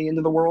about putting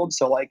into the world.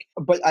 So like,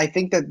 but I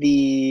think that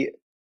the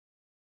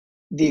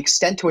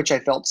extent to which I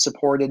felt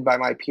supported by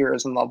my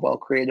peers in Lovewell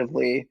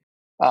creatively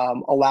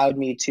allowed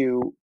me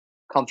to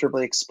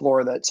comfortably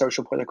explore that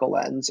social political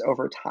lens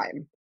over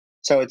time.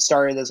 So it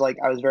started as like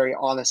I was very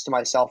honest to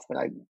myself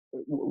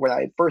when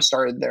I first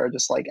started there,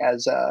 just like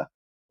as I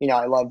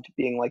loved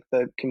being like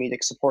the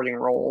comedic supporting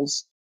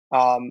roles.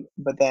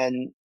 But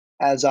then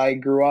as I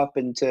grew up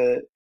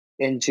into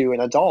an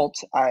adult,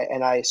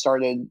 I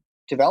started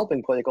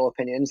developing political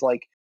opinions.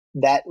 Like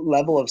that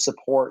level of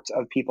support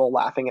of people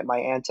laughing at my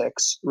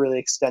antics really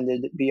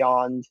extended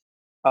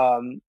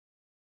um,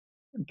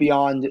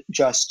 beyond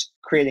just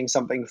creating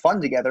something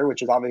fun together,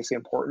 which is obviously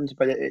important,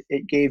 but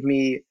it gave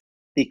me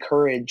the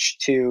courage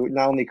to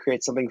not only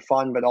create something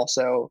fun, but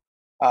also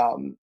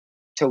um,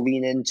 to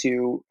lean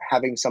into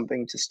having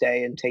something to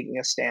stay and taking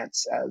a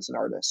stance as an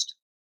artist.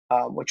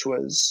 which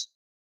was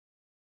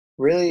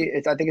really,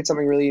 I think it's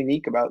something really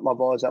unique about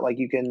Lovewell is that like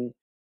you can,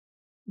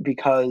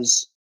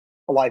 because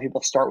a lot of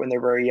people start when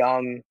they're very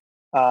young,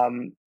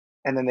 um,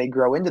 and then they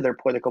grow into their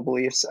political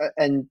beliefs.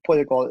 And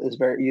political is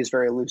very used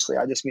very loosely.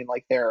 I just mean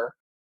like their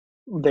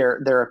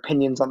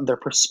opinions on their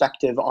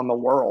perspective on the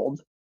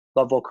world.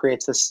 Lovell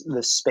creates this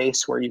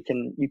space where you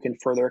can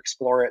further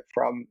explore it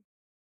from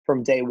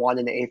day one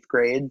in eighth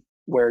grade,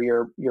 where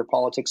your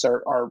politics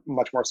are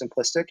much more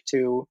simplistic,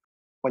 to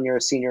when you're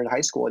a senior in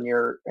high school and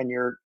you're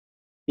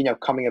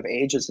coming of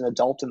age as an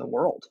adult in the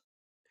world.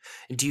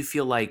 Do you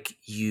feel like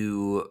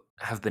you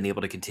have been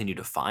able to continue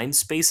to find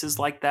spaces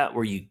like that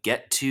where you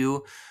get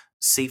to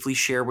safely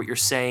share what you're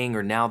saying,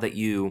 or now that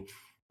you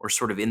are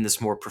sort of in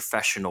this more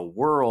professional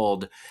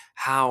world,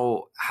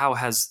 how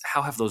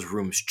have those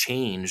rooms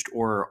changed,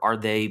 or are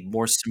they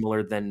more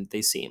similar than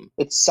they seem?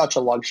 It's such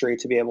a luxury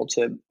to be able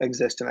to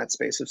exist in that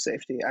space of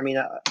safety. I mean,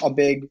 a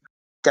big,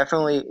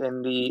 definitely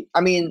in the.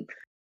 I mean,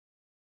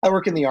 I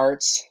work in the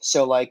arts,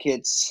 so like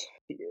it's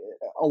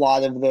a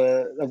lot of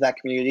that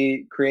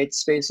community creates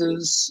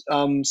spaces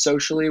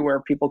socially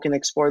where people can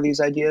explore these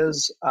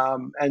ideas,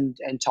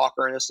 and talk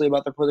earnestly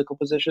about their political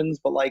positions.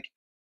 But like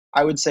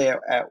I would say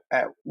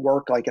at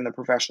work, like in the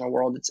professional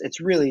world,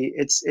 it's really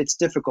it's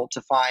difficult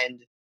to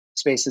find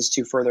spaces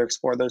to further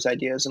explore those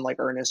ideas and like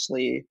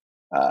earnestly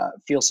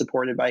feel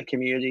supported by a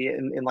community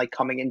in like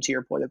coming into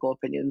your political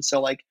opinions.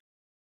 So like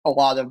a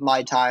lot of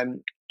my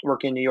time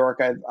working in New York,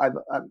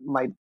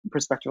 my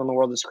perspective on the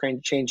world has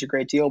changed a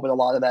great deal, but a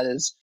lot of that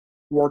is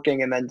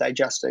working and then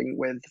digesting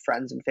with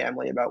friends and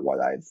family about what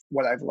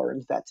I've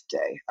learned that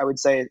day. I would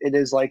say it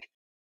is like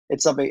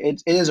it's something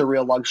it is a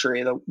real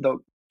luxury the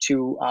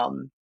to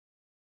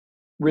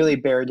really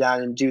bear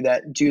down and do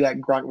that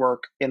grunt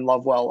work in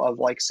Lovewell of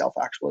like self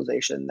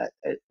actualization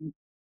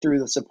through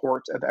the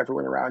support of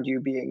everyone around you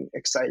being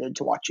excited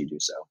to watch you do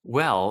so.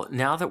 Well,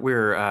 now that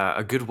we're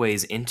a good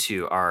ways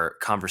into our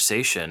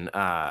conversation,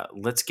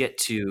 let's get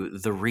to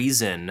the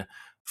reason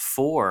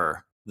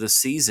for the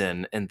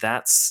season, and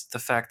that's the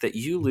fact that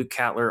you, Luke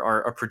Katler,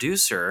 are a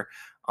producer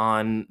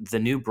on the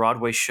new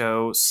Broadway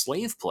show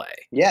Slave Play.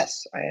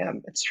 Yes, I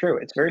am. It's true.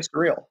 It's very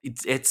surreal.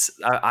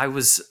 I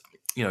was,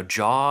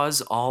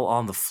 jaws all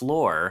on the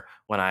floor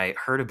when I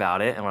heard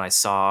about it and when I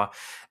saw,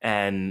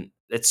 and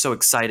it's so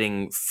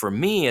exciting for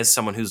me as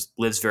someone who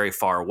lives very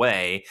far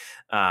away,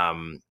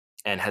 um,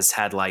 and has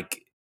had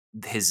like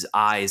his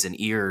eyes and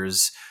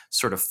ears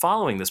sort of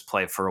following this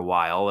play for a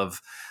while,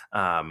 of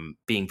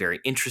being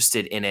very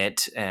interested in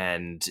it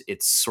and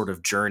its sort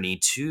of journey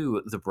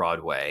to the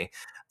Broadway.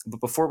 But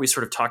before we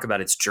sort of talk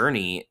about its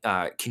journey,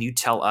 can you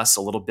tell us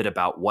a little bit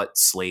about what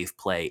Slave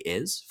Play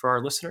is for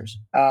our listeners?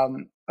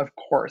 Of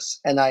course,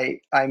 and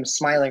I'm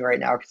smiling right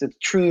now because it's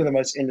truly the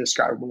most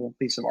indescribable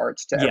piece of art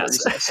to ever Yes,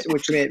 exist,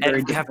 which made it and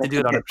very we have to difficult do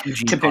it on a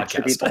PG to pitch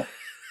to podcast. people.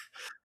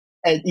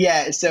 And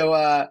yeah,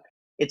 so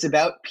it's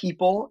about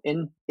people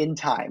in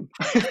time.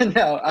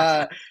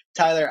 No,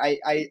 Tyler,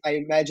 I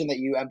imagine that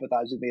you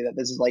empathize with me that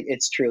this is like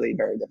it's truly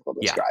very difficult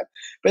to Yeah, describe.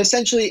 But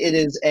essentially, it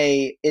is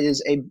a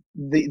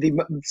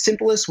the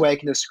simplest way I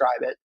can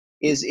describe it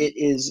is it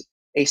is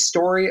a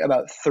story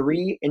about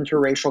three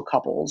interracial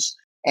couples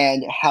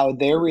and how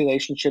their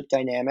relationship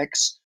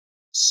dynamics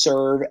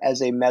serve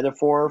as a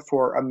metaphor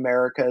for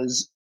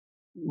America's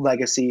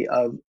legacy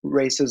of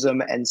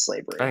racism and I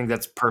slavery. think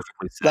that's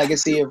perfectly said.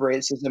 Legacy of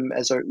racism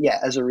as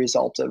a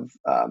result of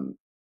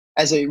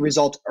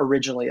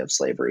originally of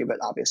slavery, but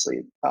obviously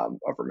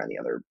over many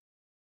other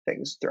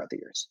things throughout the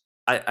years.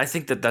 I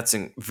think that that's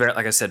very,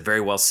 like I said,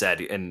 very well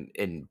said,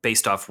 and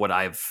based off what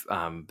I've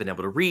been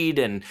able to read,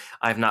 and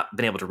I've not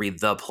been able to read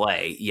the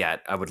play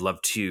yet. I would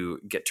love to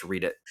get to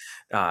read it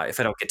if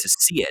I don't get to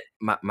see it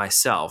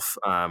myself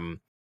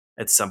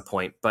at some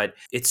point. But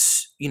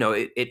it's,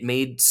 it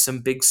made some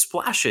big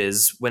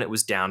splashes when it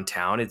was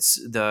downtown. It's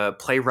The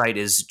playwright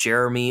is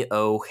Jeremy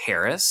O.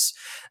 Harris.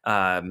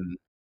 Um,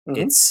 Hmm.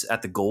 it's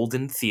at the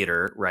Golden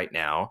Theater right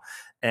now,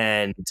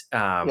 and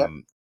Yep,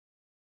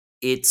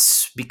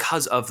 it's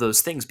because of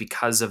those things,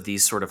 because of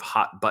these sort of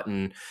hot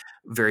button,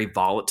 very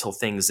volatile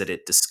things that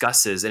it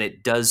discusses, and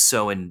it does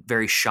so in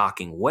very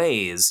shocking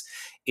ways.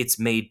 It's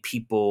made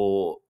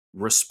people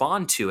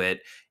respond to it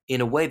in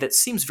a way that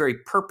seems very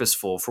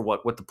purposeful for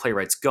what the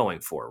playwright's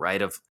going for,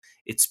 right? Of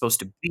It's supposed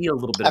to be a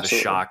little bit of a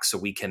absolutely. shock so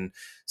we can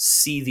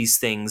see these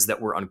things that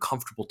we're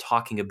uncomfortable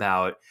talking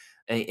about.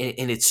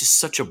 And it's just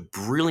such a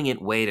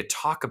brilliant way to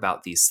talk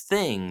about these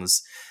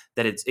things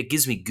that it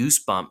gives me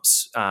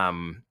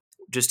goosebumps,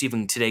 just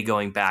even today,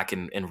 going back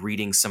and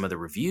reading some of the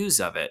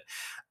reviews of it,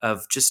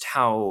 of just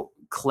how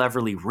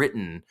cleverly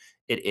written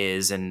it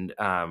is, and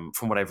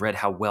from what I've read,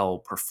 how well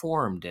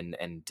performed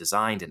and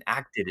designed and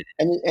acted it.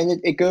 And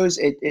it goes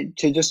it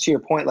to just to your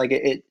point, like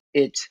it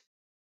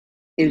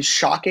is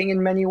shocking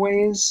in many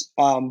ways,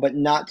 but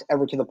not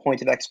ever to the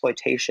point of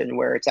exploitation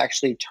where it's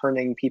actually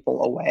turning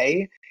people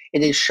away.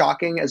 It is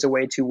shocking as a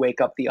way to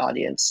wake up the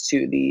audience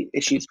to the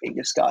issues being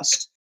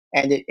discussed,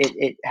 and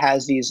it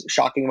has these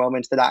shocking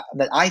moments that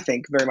I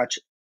think very much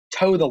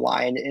toe the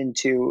line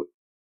into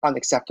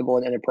unacceptable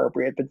and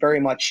inappropriate, but very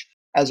much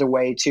as a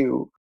way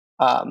to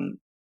um,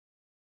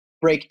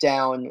 break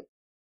down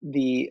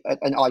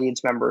an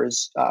audience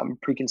member's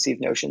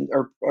preconceived notions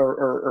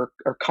or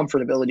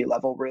comfortability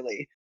level,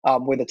 really,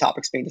 with the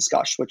topics being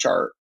discussed, which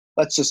are,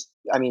 let's just,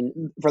 I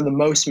mean, from the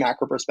most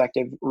macro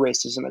perspective,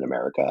 racism in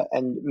America,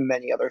 and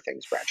many other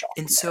things branch off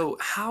And from there. so,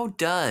 how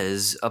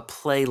does a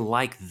play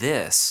like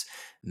this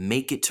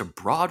make it to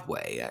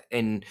Broadway?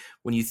 And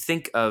when you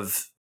think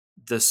of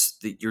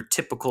your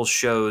typical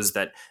shows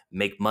that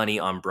make money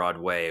on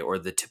Broadway, or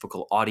the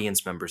typical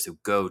audience members who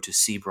go to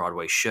see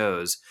Broadway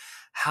shows,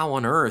 how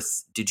on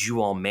earth did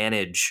you all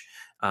manage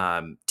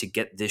to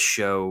get this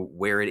show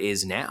where it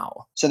is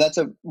now? So that's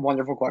a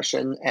wonderful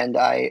question, and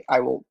I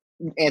will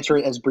answer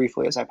it as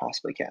briefly as I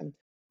possibly can.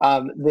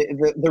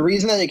 The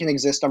reason that it can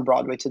exist on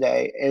Broadway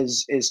today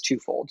is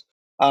twofold.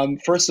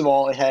 First of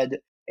all, it had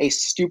a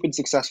stupid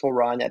successful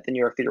run at the New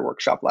York Theater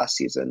Workshop last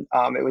season.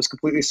 It was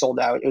completely sold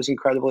out. It was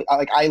incredibly,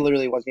 like, I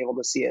literally wasn't able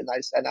to see it,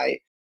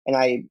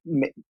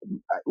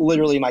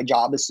 literally, my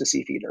job is to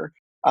see theater,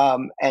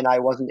 and I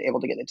wasn't able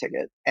to get a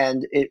ticket,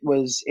 and it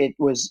was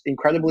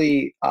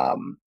incredibly.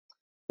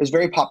 It was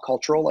very pop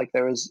cultural. Like,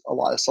 there was a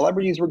lot of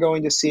celebrities were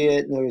going to see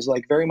it, and it was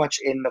like very much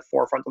in the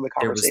forefront of the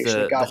There was conversation.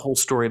 It the got whole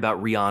story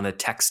about Rihanna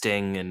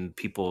texting and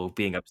people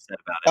being upset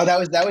about it.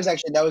 Oh, that was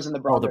actually that was in the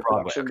Oh, the Broadway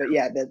Broadway. production, Okay. but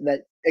yeah,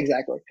 that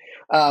exactly.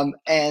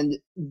 And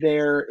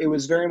there, it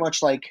was very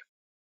much like,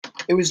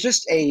 it was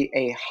just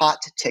a hot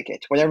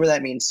ticket, whatever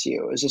that means to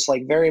you. It was just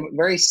like very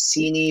very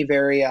sceney,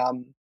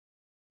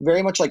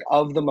 very much like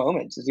of the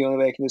moment is the only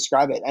way I can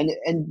describe it.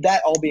 And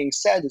that all being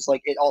said, is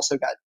like, it also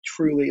got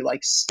truly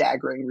like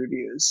staggering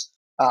reviews,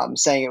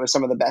 saying it was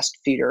some of the best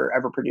theater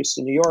ever produced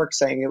in New York,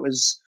 saying it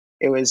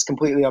was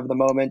completely of the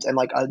moment and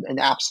like an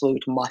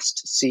absolute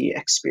must see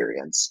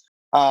experience.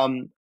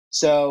 Um,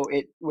 so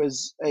it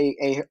was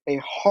a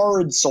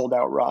hard sold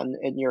out run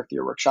at New York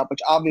Theater Workshop,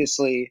 which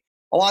obviously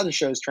a lot of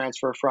shows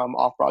transfer from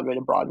off Broadway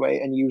to Broadway,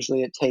 and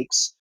usually it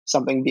takes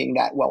something being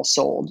that well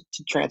sold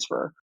to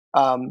transfer,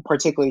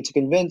 particularly to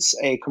convince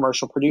a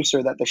commercial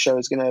producer that the show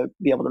is going to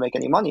be able to make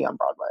any money on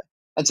Broadway.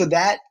 And so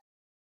that,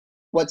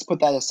 let's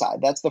put that aside.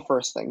 That's the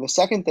first thing. The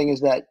second thing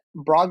is that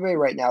Broadway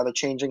right now, the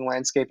changing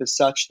landscape is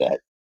such that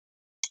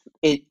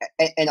it,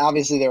 and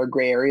obviously there are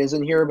gray areas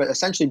in here, but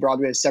essentially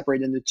Broadway is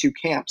separated into two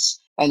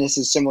camps. And this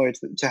is similar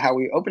to how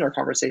we open our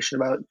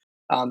conversation about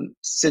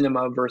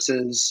cinema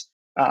versus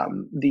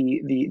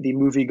the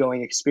movie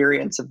going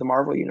experience of the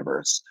Marvel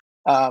universe.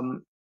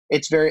 Um,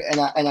 it's very,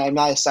 and I'm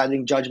not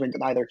assigning judgment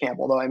in either camp,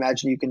 although I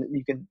imagine you can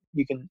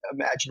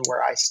imagine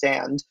where I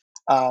stand.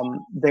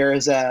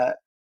 There's a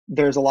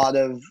lot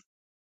of,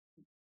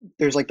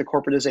 there's like the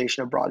corporatization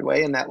of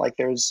Broadway, and that, like,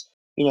 there's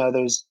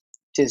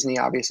Disney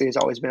obviously has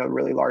always been a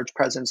really large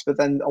presence, but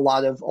then a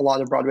lot of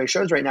Broadway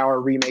shows right now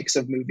are remakes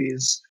of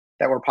movies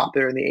that were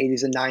popular in the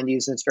 80s and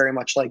 90s, and it's very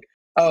much like,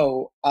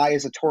 oh, I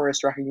as a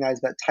tourist recognize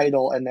that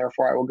title, and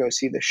therefore I will go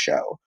see the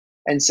show.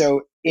 And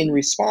so in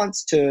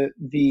response I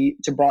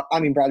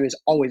mean, Broadway's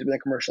always been a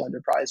commercial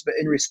enterprise, but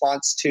in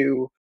response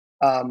to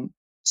um,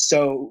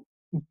 so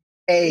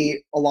a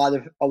lot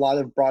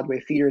of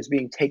Broadway theater is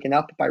being taken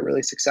up by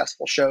really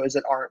successful shows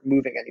that aren't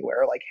moving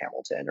anywhere, like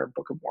Hamilton or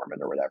Book of Mormon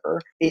or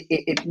whatever.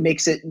 It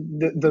makes it,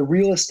 the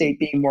real estate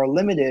being more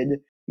limited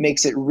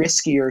makes it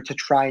riskier to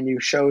try new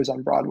shows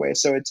on Broadway.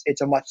 So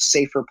it's a much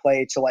safer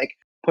play to, like,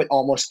 put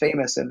Almost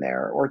Famous in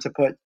there, or to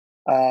put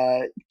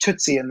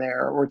Tootsie in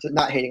there, or to,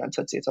 not hating on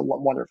Tootsie, it's a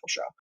wonderful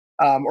show.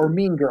 Or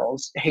Mean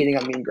Girls, hating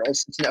on Mean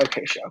Girls, it's an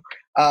okay show.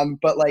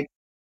 But like,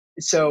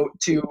 so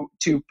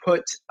to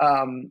put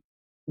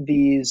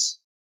these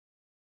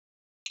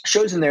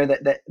shows in there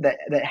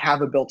that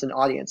have a built-in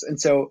audience.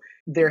 And so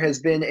there has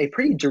been a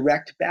pretty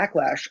direct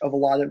backlash of a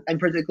lot of, and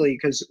particularly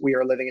because we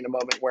are living in a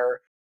moment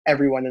where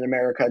everyone in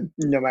America,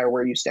 no matter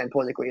where you stand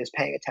politically, is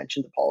paying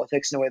attention to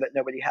politics in a way that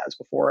nobody has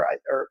before,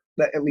 or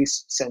at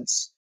least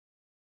since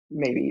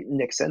maybe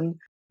Nixon.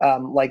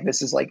 Like,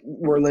 this is like,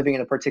 we're living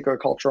in a particular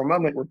cultural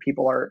moment where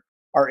people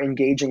are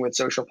engaging with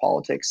social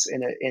politics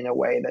in a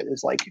way that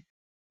is like,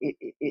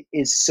 it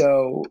is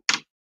so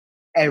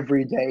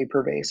everyday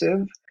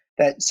pervasive,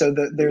 that so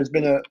there's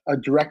been a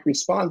direct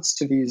response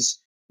to these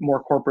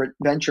more corporate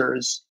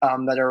ventures,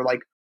 that are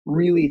like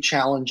really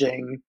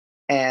challenging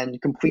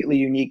and completely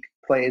unique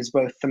plays,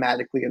 both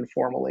thematically and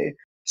formally.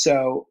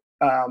 So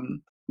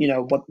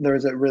there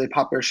was a really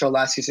popular show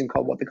last season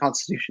called What the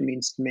Constitution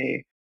Means to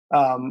Me,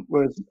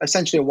 was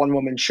essentially a one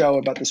woman show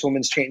about this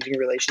woman's changing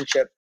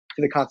relationship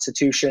to the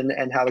Constitution,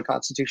 and how the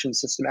Constitution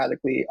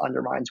systematically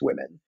undermines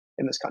women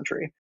in this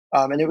country.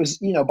 And it was,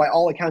 by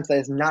all accounts, that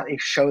is not a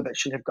show that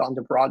should have gone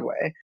to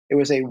Broadway. It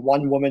was a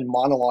one woman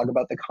monologue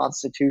about the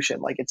Constitution.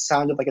 Like, it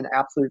sounded like an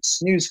absolute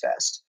snooze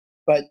fest.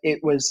 But it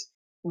was,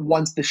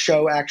 once the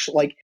show actually,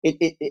 like,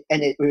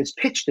 and it was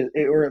pitched,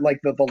 or like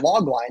the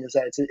log line is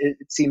that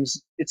it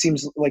seems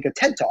like a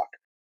TED talk.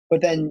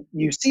 But then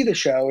you see the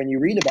show and you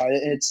read about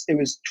it, and it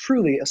was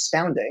truly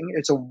astounding.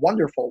 It's a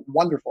wonderful,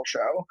 wonderful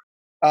show.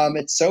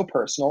 It's so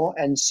personal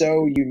and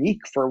so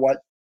unique for what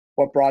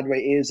Broadway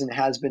is and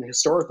has been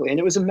historically, and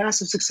it was a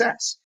massive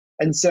success.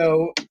 And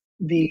so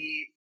the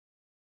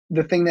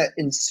the thing that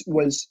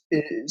was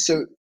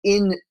so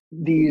in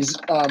these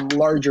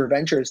larger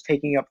ventures,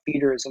 taking up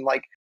theaters and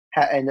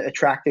and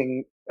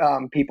attracting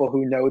people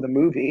who know the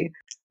movie,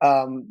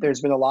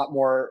 there's been a lot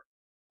more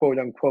quote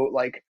unquote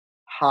like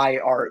high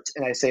art,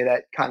 and I say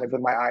that kind of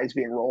with my eyes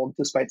being rolled,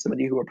 despite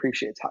somebody who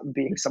appreciates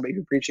being somebody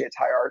who appreciates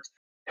high art,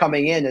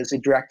 coming in as a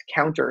direct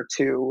counter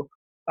to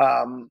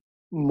um,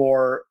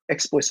 more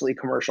explicitly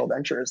commercial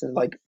ventures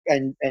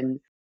and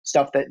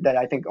stuff that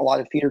I think a lot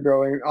of theater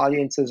going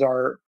audiences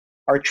are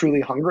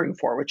truly hungering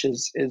for, which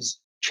is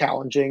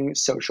challenging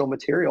social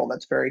material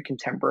that's very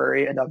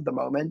contemporary and of the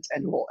moment,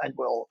 and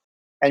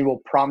will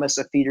promise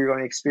a theater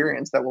going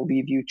experience that will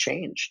leave you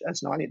changed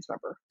as an audience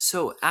member.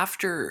 So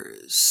after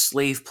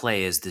Slave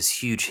Play is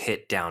this huge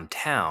hit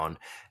downtown,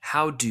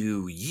 how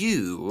do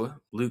you,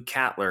 Luke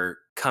Katler,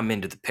 come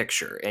into the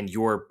picture and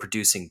your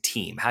producing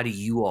team? How do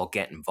you all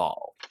get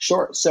involved?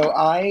 Sure. So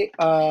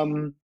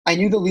I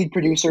knew the lead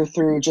producer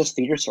through just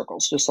theater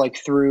circles, just like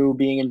through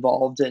being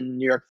involved in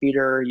New York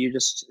theater.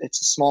 It's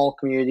a small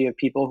community of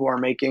people who are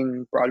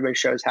making Broadway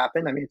shows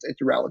happen. I mean,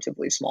 it's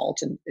relatively small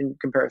in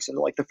comparison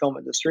to like the film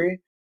industry.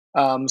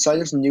 So I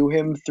just knew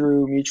him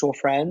through mutual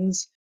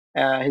friends.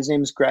 His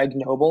name's Greg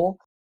Noble,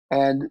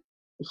 and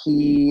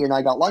he and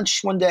I got lunch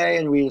one day,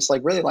 and we just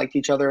like really liked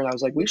each other. And I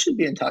was like, we should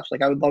be in touch.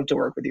 Like, I would love to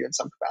work with you in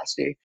some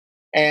capacity.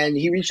 And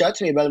he reached out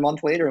to me about a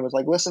month later and was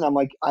like, listen,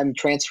 I'm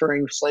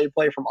transferring Slave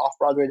Play from off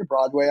Broadway to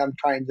Broadway. I'm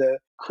trying to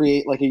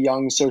create like a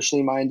young,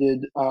 socially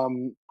minded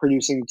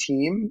producing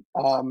team.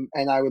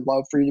 And I would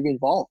love for you to be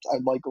involved.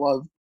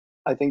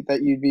 I think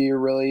that you'd be a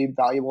really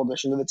valuable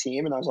addition to the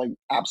team. And I was like,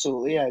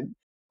 absolutely.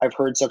 I've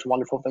heard such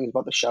wonderful things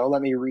about the show.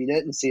 Let me read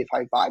it and see if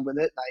I vibe with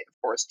it. And I,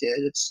 of course, did.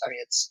 It's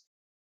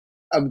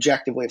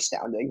objectively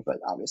astounding, but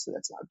obviously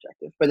that's not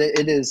objective. But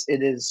it's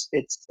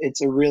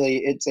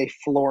a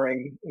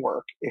flooring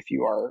work if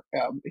you like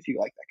that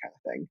kind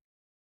of thing.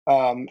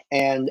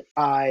 And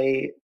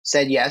I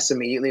said yes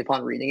immediately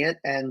upon reading it,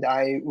 and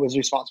I was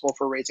responsible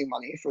for raising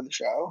money for the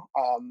show,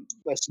 a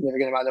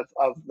significant amount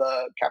of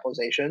the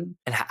capitalization.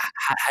 And how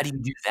do you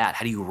do that?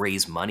 How do you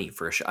raise money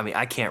for a show? I mean,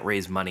 I can't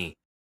raise money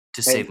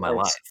to save my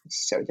life,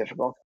 It's so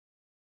difficult.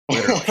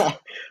 literally.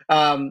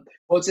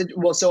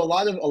 So a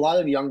lot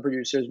of young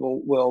producers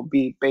will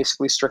be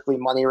basically strictly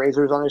money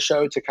raisers on a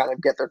show to kind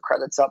of get their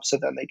credits up, so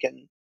then they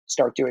can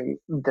start doing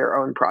their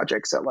own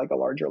projects at like a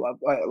larger level,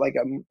 at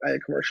a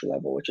commercial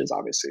level, which is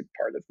obviously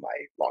part of my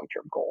long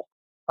term goal.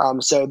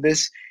 So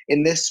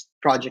in this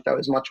project, I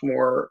was much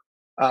more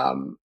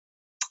um,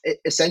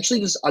 essentially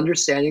just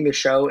understanding the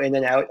show in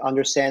and out,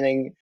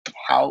 understanding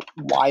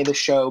why the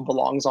show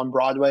belongs on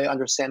Broadway,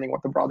 understanding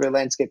what the Broadway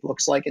landscape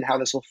looks like and how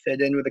this will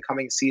fit in with the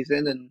coming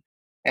season,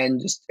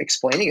 and just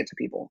explaining it to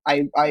people.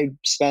 I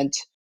spent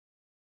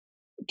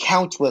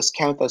countless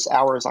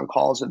hours on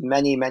calls with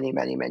many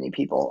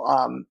people,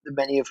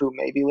 many of whom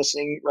may be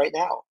listening right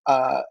now,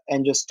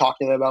 and just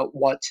talking to them about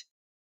what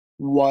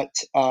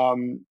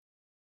um,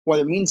 what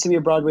it means to be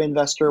a Broadway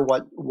investor,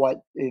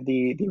 what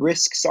the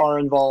risks are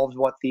involved,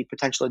 what the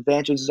potential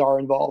advantages are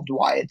involved,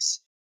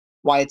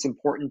 why it's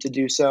important to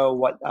do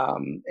so,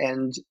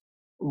 and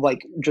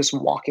like just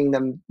walking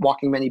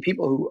many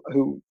people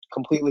who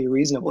completely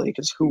reasonably,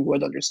 because who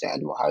would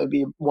understand how to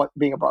be what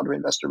being a Broadway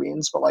investor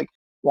means, but like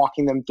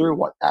walking them through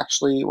what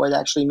it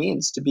actually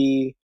means to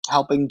be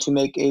helping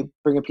to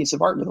bring a piece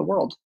of art into the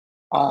world.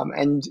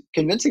 And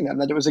convincing them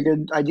that it was a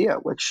good idea,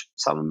 which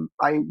some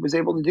I was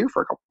able to do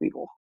for a couple of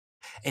people.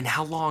 And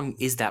how long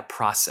is that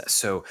process?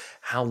 So,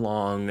 how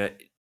long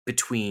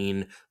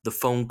between the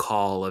phone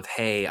call of,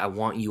 hey, I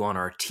want you on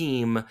our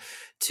team,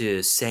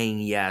 to saying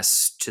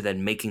yes, to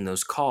then making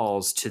those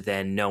calls, to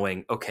then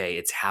knowing, okay,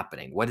 it's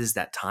happening? What is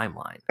that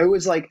timeline? It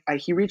was like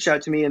he reached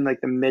out to me in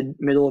like the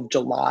middle of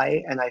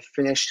July, and I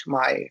finished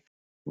my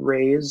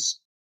raise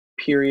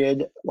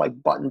period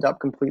like buttoned up,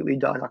 completely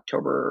done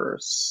October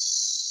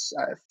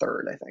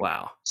 3rd, I think.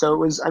 Wow. So it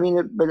was,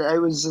 but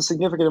it was a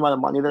significant amount of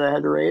money that I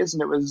had to raise,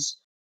 and it was,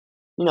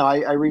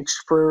 I reached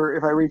for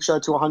if I reached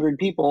out to 100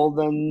 people,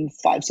 then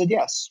five said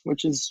yes,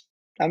 which is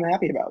I'm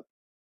happy about.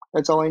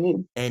 That's all I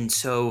need. And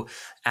so,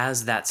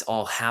 as that's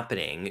all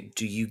happening,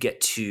 do you get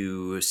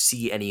to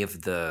see any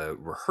of the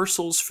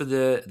rehearsals for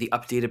the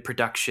updated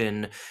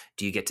production?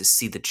 Do you get to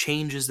see the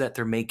changes that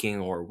they're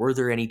making, or were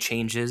there any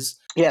changes?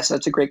 Yes,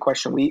 that's a great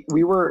question.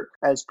 We were,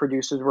 as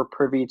producers, were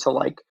privy to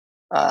like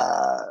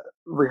uh,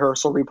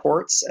 rehearsal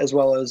reports, as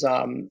well as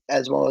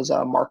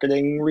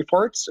marketing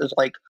reports, as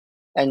like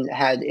and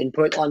had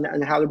input on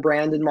how to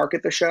brand and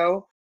market the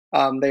show.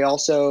 They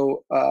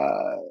also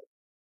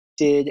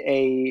did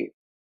a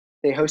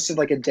they hosted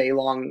like a day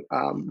long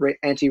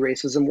anti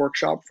racism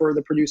workshop for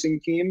the producing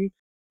team,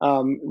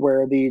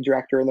 where the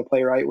director and the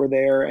playwright were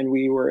there, and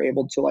we were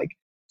able to like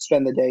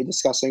spend the day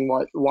discussing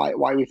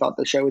why we thought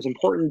the show was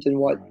important, and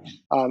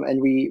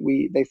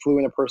they flew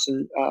in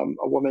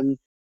a woman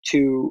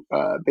to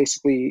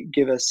basically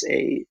give us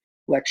a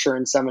lecture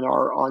and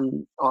seminar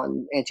on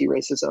anti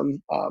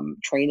racism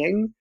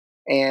training.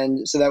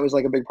 And so that was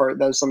like a big part.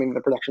 That was something that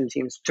the production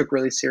teams took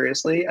really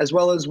seriously, as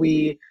well as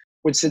we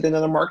would sit in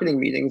on the marketing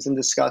meetings and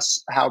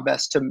discuss how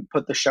best to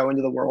put the show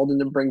into the world and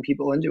to bring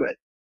people into it.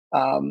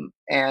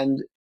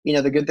 And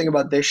the good thing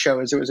about this show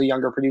is it was a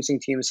younger producing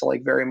team, so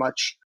like very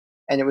much,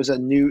 and it was a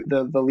new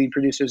the lead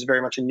producer is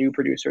very much a new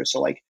producer, so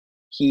like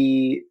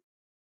he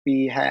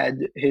he had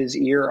his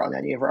ear on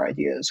any of our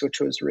ideas,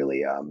 which was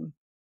really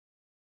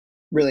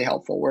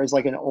helpful. Whereas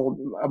like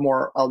a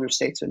more elder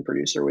statesman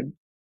producer would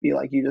be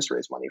like, "You just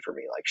raise money for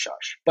me, like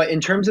shush." But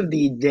in terms of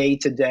the day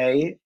to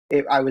day,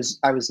 I was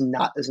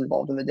not as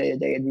involved in the day to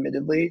day,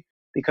 admittedly,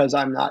 because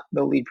I'm not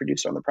the lead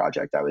producer on the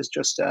project. I was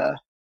just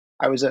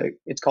I was a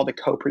it's called a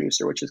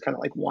co-producer, which is kind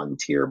of like one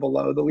tier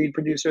below the lead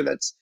producer.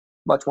 That's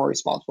much more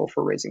responsible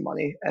for raising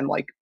money and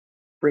like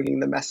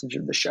bringing the message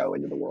of the show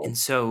into the world. And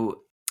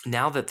so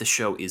now that the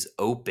show is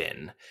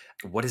open,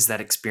 what has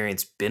that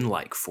experience been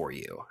like for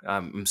you?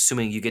 I'm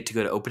assuming you get to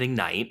go to opening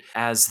night.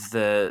 As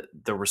the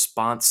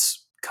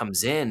response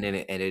comes in, and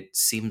it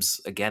seems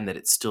again that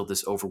it's still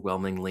this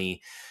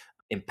overwhelmingly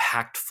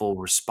impactful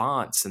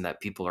response, and that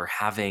people are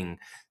having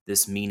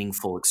this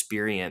meaningful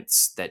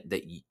experience that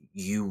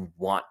you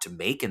want to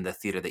make in the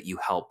theater that you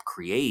help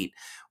create.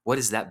 What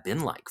has that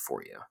been like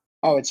for you?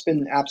 Oh, it's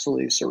been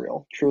absolutely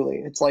surreal.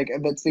 Truly, it's like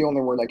that's the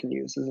only word I can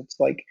use. Is it's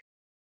like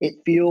it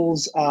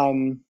feels. I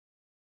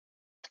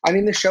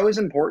mean, the show is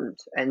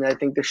important, and I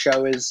think the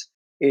show is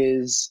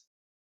is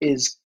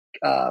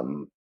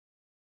um,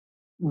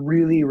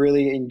 really,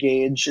 really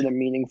engaged in a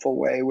meaningful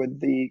way with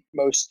the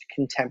most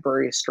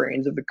contemporary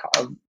strains of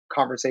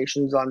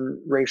conversations on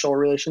racial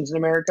relations in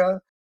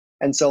America.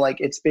 And so, like,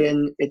 it's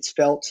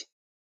felt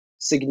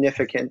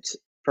significant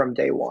from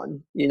day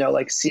one.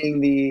 Like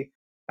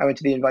I went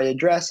to the invited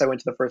dress, I went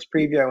to the first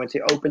preview, I went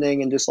to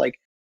opening, and just like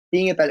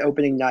being at that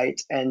opening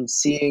night and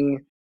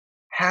seeing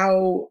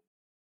how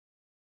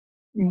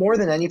more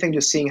than anything,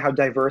 just seeing how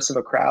diverse of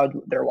a crowd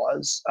there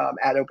was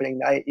at opening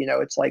night.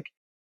 It's like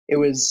it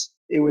was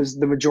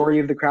the majority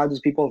of the crowd was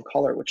people of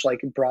color, which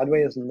like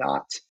Broadway is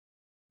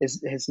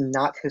has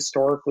not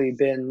historically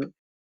been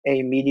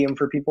a medium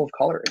for people of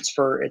color. It's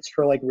for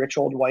like rich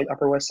old white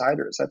Upper West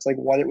Siders. That's like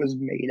what it was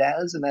made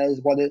as, and that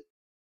is what it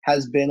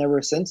has been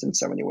ever since in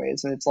so many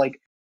ways. And it's like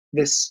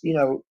this,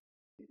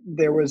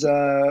 there was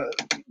a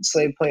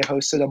Slave Play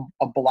hosted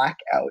a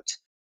blackout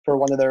for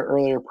one of their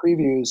earlier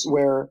previews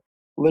where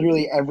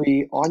literally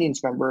every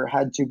audience member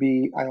had to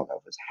be, I don't know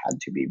if it was had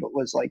to be, but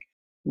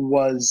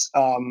was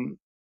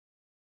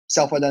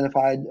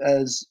self-identified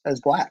as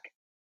black.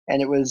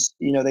 And it was,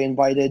 they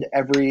invited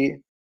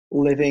every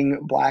living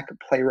black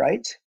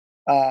playwright,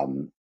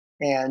 um,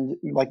 and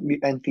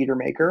theater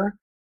maker.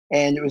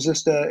 And it was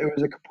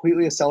a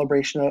completely a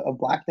celebration of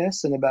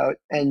blackness and about,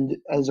 and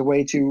as a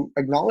way to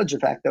acknowledge the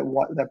fact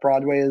that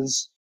Broadway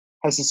has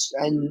this,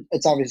 and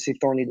it's obviously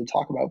thorny to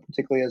talk about,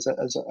 particularly as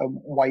a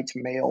white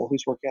male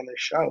who's working on this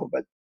show,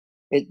 but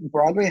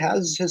Broadway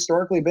has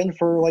historically been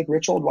for like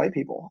rich old white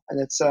people.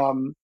 And it's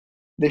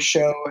this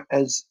show,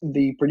 as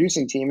the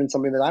producing team, and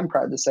something that I'm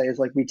proud to say, is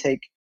like we take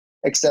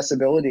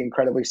accessibility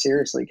incredibly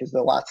seriously, because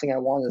the last thing I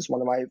want is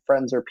one of my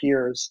friends or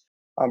peers,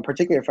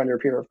 particularly a friend or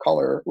peer of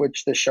color,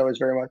 which this show is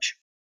very much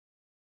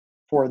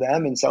for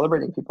them and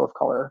celebrating people of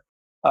color,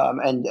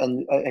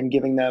 and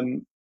giving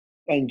them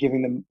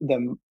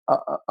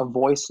a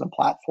voice and a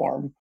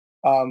platform.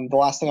 The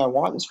last thing I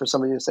want is for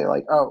somebody to say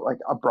like, oh, like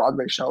a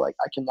Broadway show, like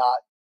I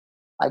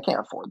can't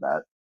afford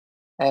that.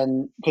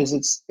 And because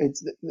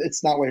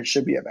it's not what it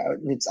should be about.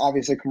 And it's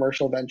obviously a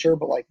commercial venture,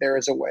 but like there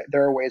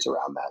are ways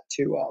around that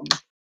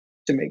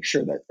to make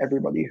sure that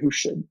everybody who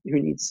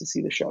needs to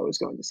see the show is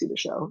going to see the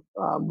show,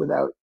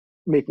 without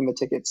making the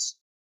tickets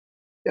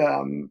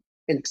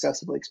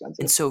inaccessibly And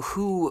expensive. so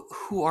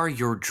who are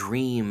your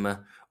dream,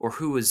 or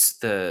who is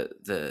the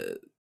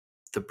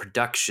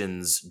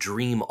production's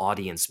dream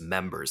audience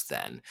members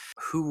then?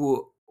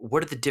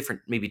 What are the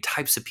different maybe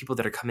types of people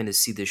that are coming to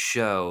see this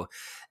show,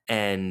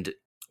 and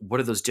what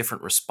are those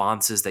different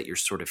responses that you're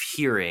sort of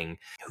hearing?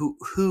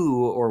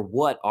 Who or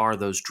what are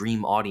those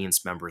dream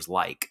audience members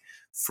like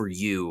for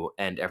you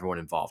and everyone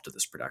involved in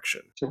this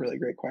production? It's a really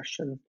great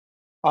question.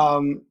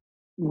 Um,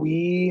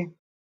 we,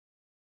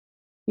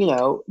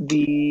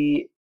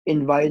 the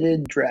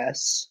invited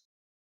dress,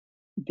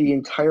 the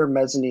entire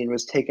mezzanine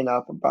was taken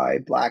up by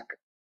Black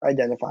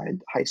identified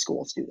high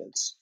school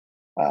students,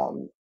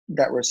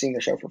 that were seeing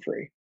the show for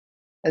free.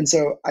 And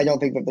so I don't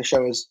think that the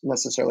show is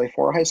necessarily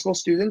for high school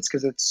students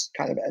because it's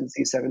kind of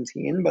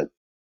NC-17, but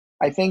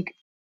I think,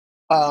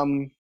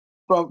 um,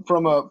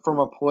 from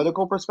a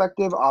political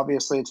perspective,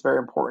 obviously it's very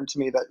important to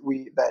me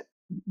that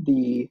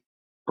the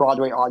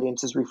Broadway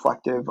audience is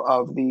reflective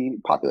of the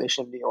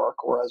population of New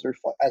York, or as an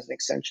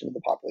extension of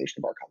the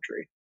population of our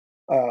country.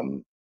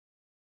 Um,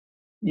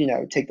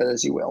 take that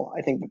as you will.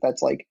 I think that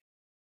that's like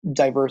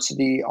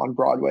diversity on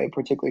Broadway,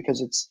 particularly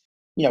because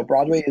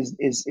Broadway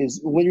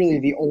is literally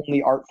the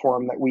only art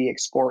form that we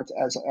export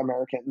as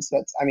Americans.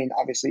 That's, I mean,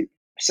 obviously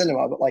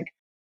cinema, but like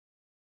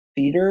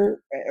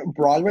theater,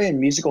 Broadway and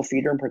musical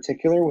theater in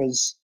particular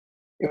was,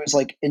 it was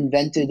like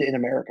invented in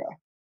America.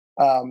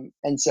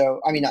 And so,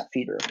 I mean, not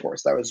theater, of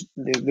course. That was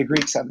the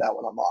Greeks have that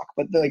one on lock,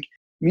 but like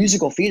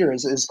musical theater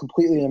is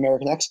completely an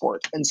American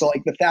export. And so,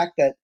 like the fact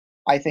that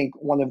I think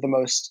one of the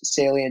most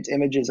salient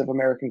images of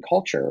American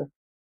culture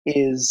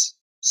is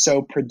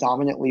so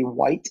predominantly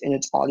white in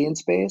its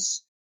audience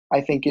base,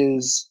 I think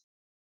is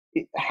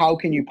how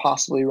can you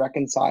possibly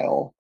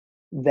reconcile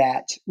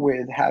that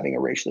with having a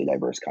racially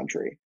diverse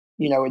country?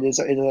 You know, it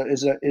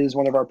is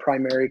one of our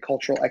primary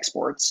cultural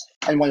exports,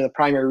 and one of the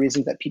primary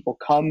reasons that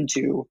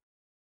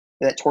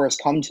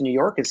tourists come to New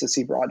York is to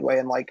see Broadway.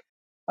 And like,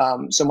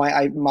 so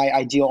my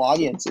ideal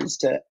audience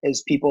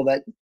is people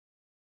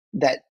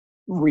that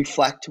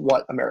reflect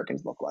what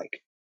Americans look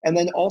like. And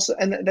then also,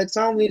 and that's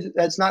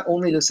not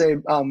only to say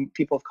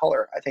people of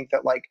color. I think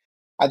that like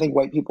I think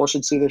white people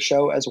should see the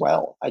show as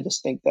well. I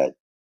just think that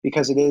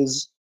because it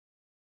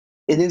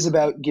is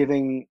about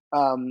giving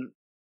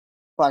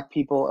black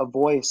people a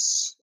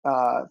voice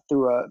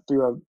through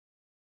a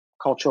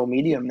cultural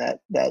medium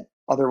that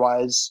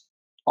otherwise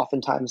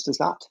oftentimes does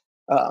not.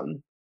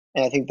 And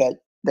I think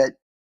that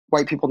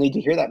white people need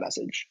to hear that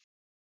message.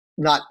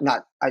 Not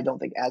I don't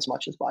think as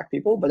much as black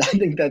people, but I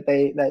think that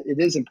it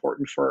is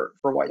important for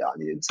white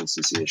audiences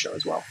to see the show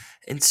as well.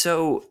 And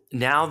so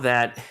now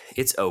that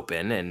it's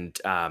open, and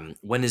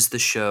when is the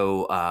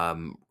show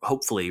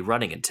hopefully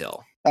running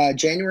until?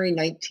 January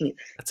 19th.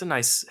 That's a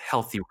nice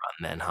healthy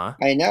run then, huh?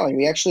 I know, and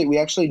we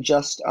actually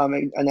just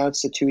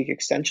announced a 2-week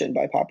extension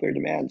by popular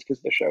demand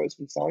because the show has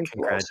been selling so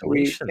well. So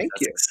we Congratulations. thank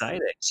That's you.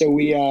 exciting. So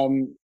we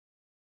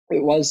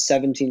it was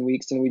 17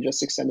 weeks and we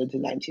just extended to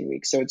 19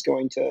 weeks. So it's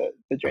going to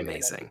the January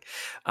Amazing.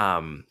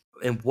 19th.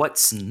 And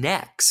what's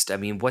next? I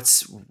mean,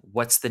 what's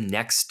the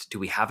next? Do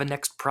we have a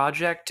next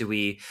project? Do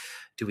we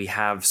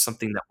have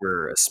something that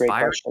we're Great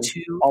aspiring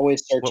question. to?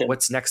 Always searching.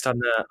 What's next on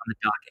the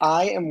docket?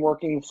 I am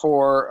working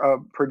for a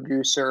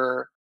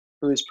producer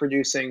who is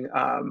producing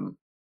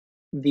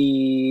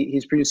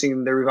he's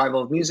producing the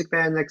revival of Music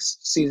Man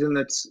next season.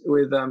 That's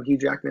with Hugh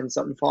Jackman and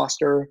Sutton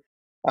Foster.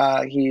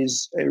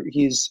 He's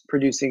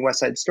producing West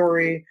Side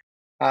Story,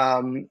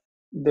 um,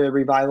 the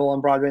revival on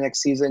Broadway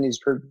next season. He's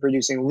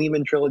producing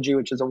Lehman Trilogy,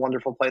 which is a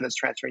wonderful play that's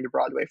transferring to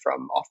Broadway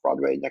from off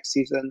Broadway next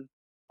season,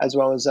 as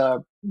well as a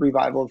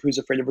revival of Who's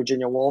Afraid of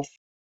Virginia Woolf,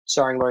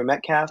 starring Laurie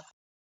Metcalf.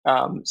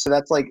 So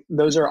that's like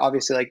those are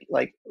obviously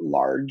like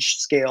large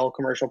scale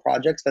commercial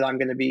projects that I'm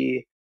going to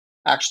be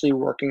actually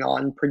working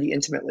on pretty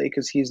intimately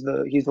because he's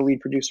the lead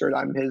producer and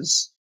I'm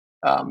his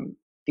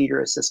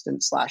theater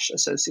assistant slash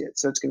associate.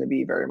 So it's going to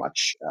be very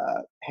much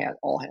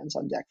all hands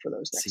on deck for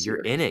those So next you're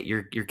year. in it.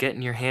 You're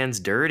getting your hands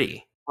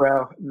dirty.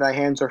 Bro, my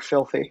hands are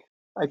filthy.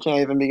 I can't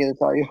even begin to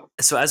tell you.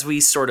 So as we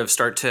sort of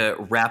start to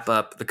wrap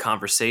up the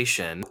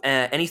conversation,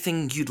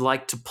 anything you'd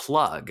like to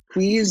plug?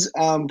 Please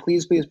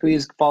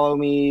follow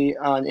me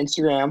on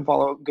Instagram.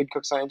 Follow Good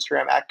Cooks on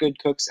Instagram at Good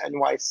Cooks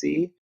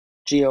NYC,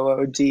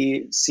 GOODCOOKS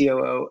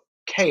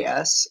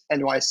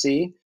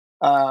NYC,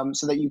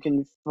 so that you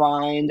can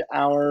find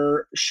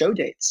our show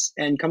dates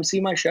and come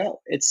see my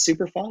show. It's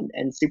super fun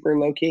and super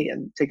low key,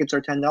 and tickets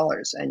are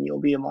 $10, and you'll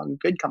be among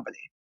good company,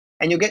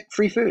 and you'll get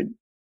free food.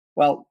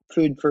 Well,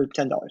 food for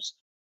 $10.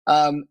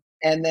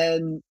 And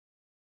then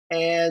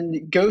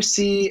go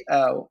see.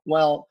 Oh,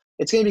 well,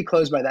 it's going to be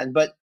closed by then,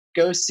 but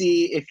go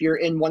see if you're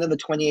in one of the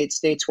 28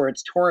 states where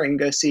it's touring.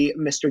 Go see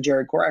Mr.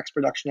 Jared Korak's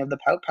production of The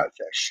Pout Pout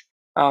Fish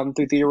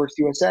through TheaterWorks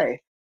USA,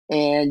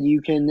 and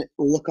you can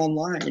look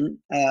online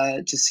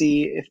to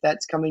see if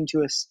that's coming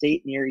to a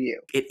state near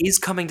you. It is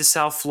coming to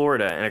South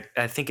Florida, and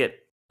I think at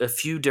a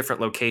few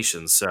different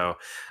locations. So,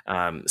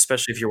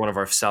 especially if you're one of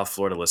our South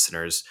Florida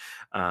listeners,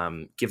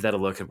 give that a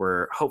look. And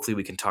where hopefully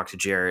we can talk to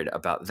Jared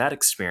about that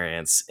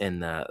experience in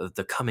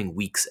the coming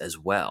weeks as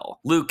well.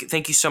 Luke,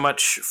 thank you so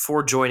much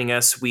for joining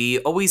us. We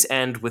always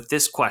end with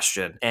this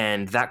question,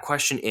 and that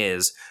question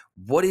is: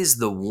 what is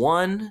the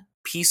one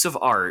piece of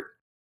art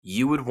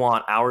you would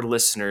want our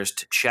listeners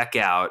to check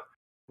out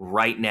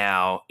right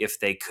now if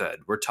they could?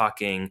 We're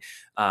talking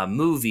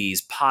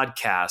movies,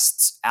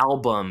 podcasts,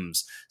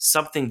 albums,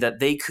 something that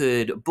they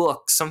could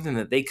book, something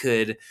that they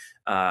could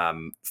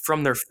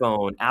from their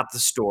phone at the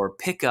store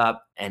pick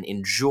up and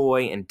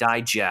enjoy and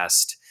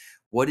digest.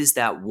 What is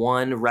that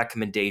one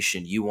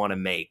recommendation you want to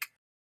make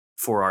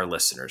for our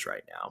listeners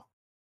right now?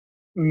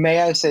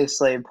 May I say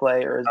slave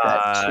play, or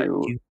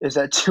You is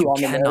that too you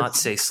on the cannot nose?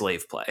 say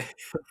slave play.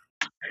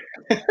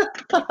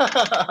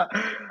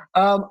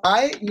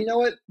 You know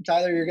what,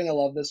 Tyler, you're gonna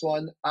love this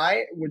one.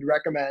 I would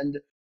recommend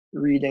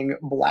reading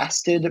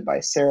Blasted by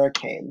Sarah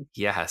Kane.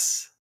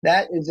 Yes.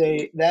 That is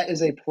a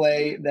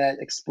play that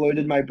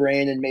exploded my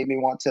brain and made me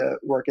want to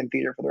work in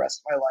theater for the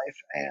rest of my life,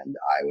 and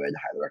I would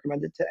highly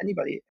recommend it to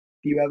anybody.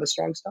 you have a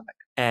strong stomach.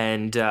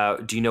 And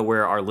do you know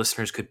where our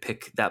listeners could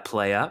pick that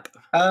play up?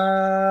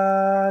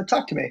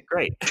 Talk to me.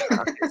 Great.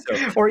 Okay,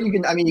 so Or you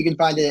can, I mean, you can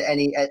find it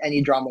at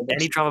any drama any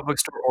bookstore. drama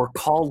bookstore or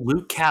call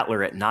Luke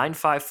Katler at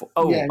 954.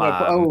 Yeah,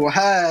 no,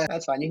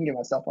 that's fine. You can give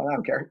my cell phone. I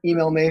don't care.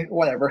 Email me,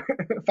 whatever.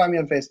 Find me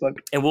on Facebook.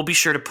 And we'll be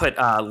sure to put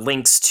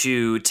links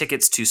to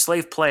tickets to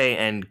Slave Play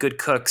and Good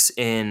Cooks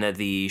in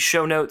the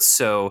show notes.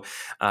 So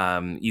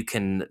you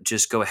can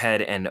just go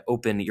ahead and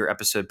open your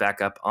episode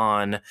back up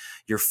on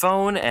your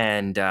phone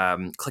and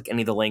click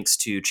any of the links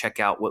to check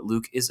out what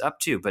Luke is up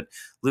to. But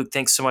Luke,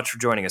 thanks so much for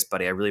joining us,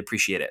 buddy. I really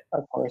appreciate it.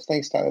 Of course.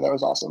 Thanks, Tyler. That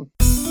was awesome.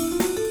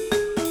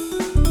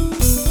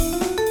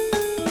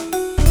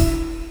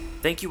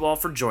 Thank you all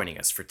for joining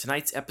us for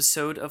tonight's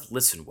episode of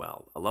Listen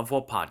Well, a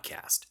Lovewell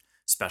podcast.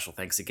 Special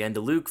thanks again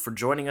to Luke for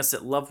joining us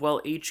at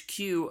Lovewell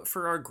HQ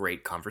for our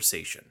great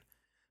conversation.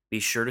 Be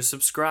sure to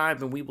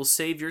subscribe and we will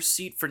save your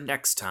seat for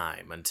next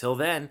time. Until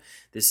then,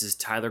 this is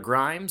Tyler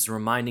Grimes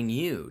reminding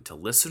you to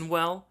listen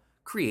well,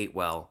 create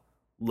well,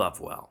 love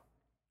well.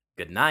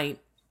 Good night.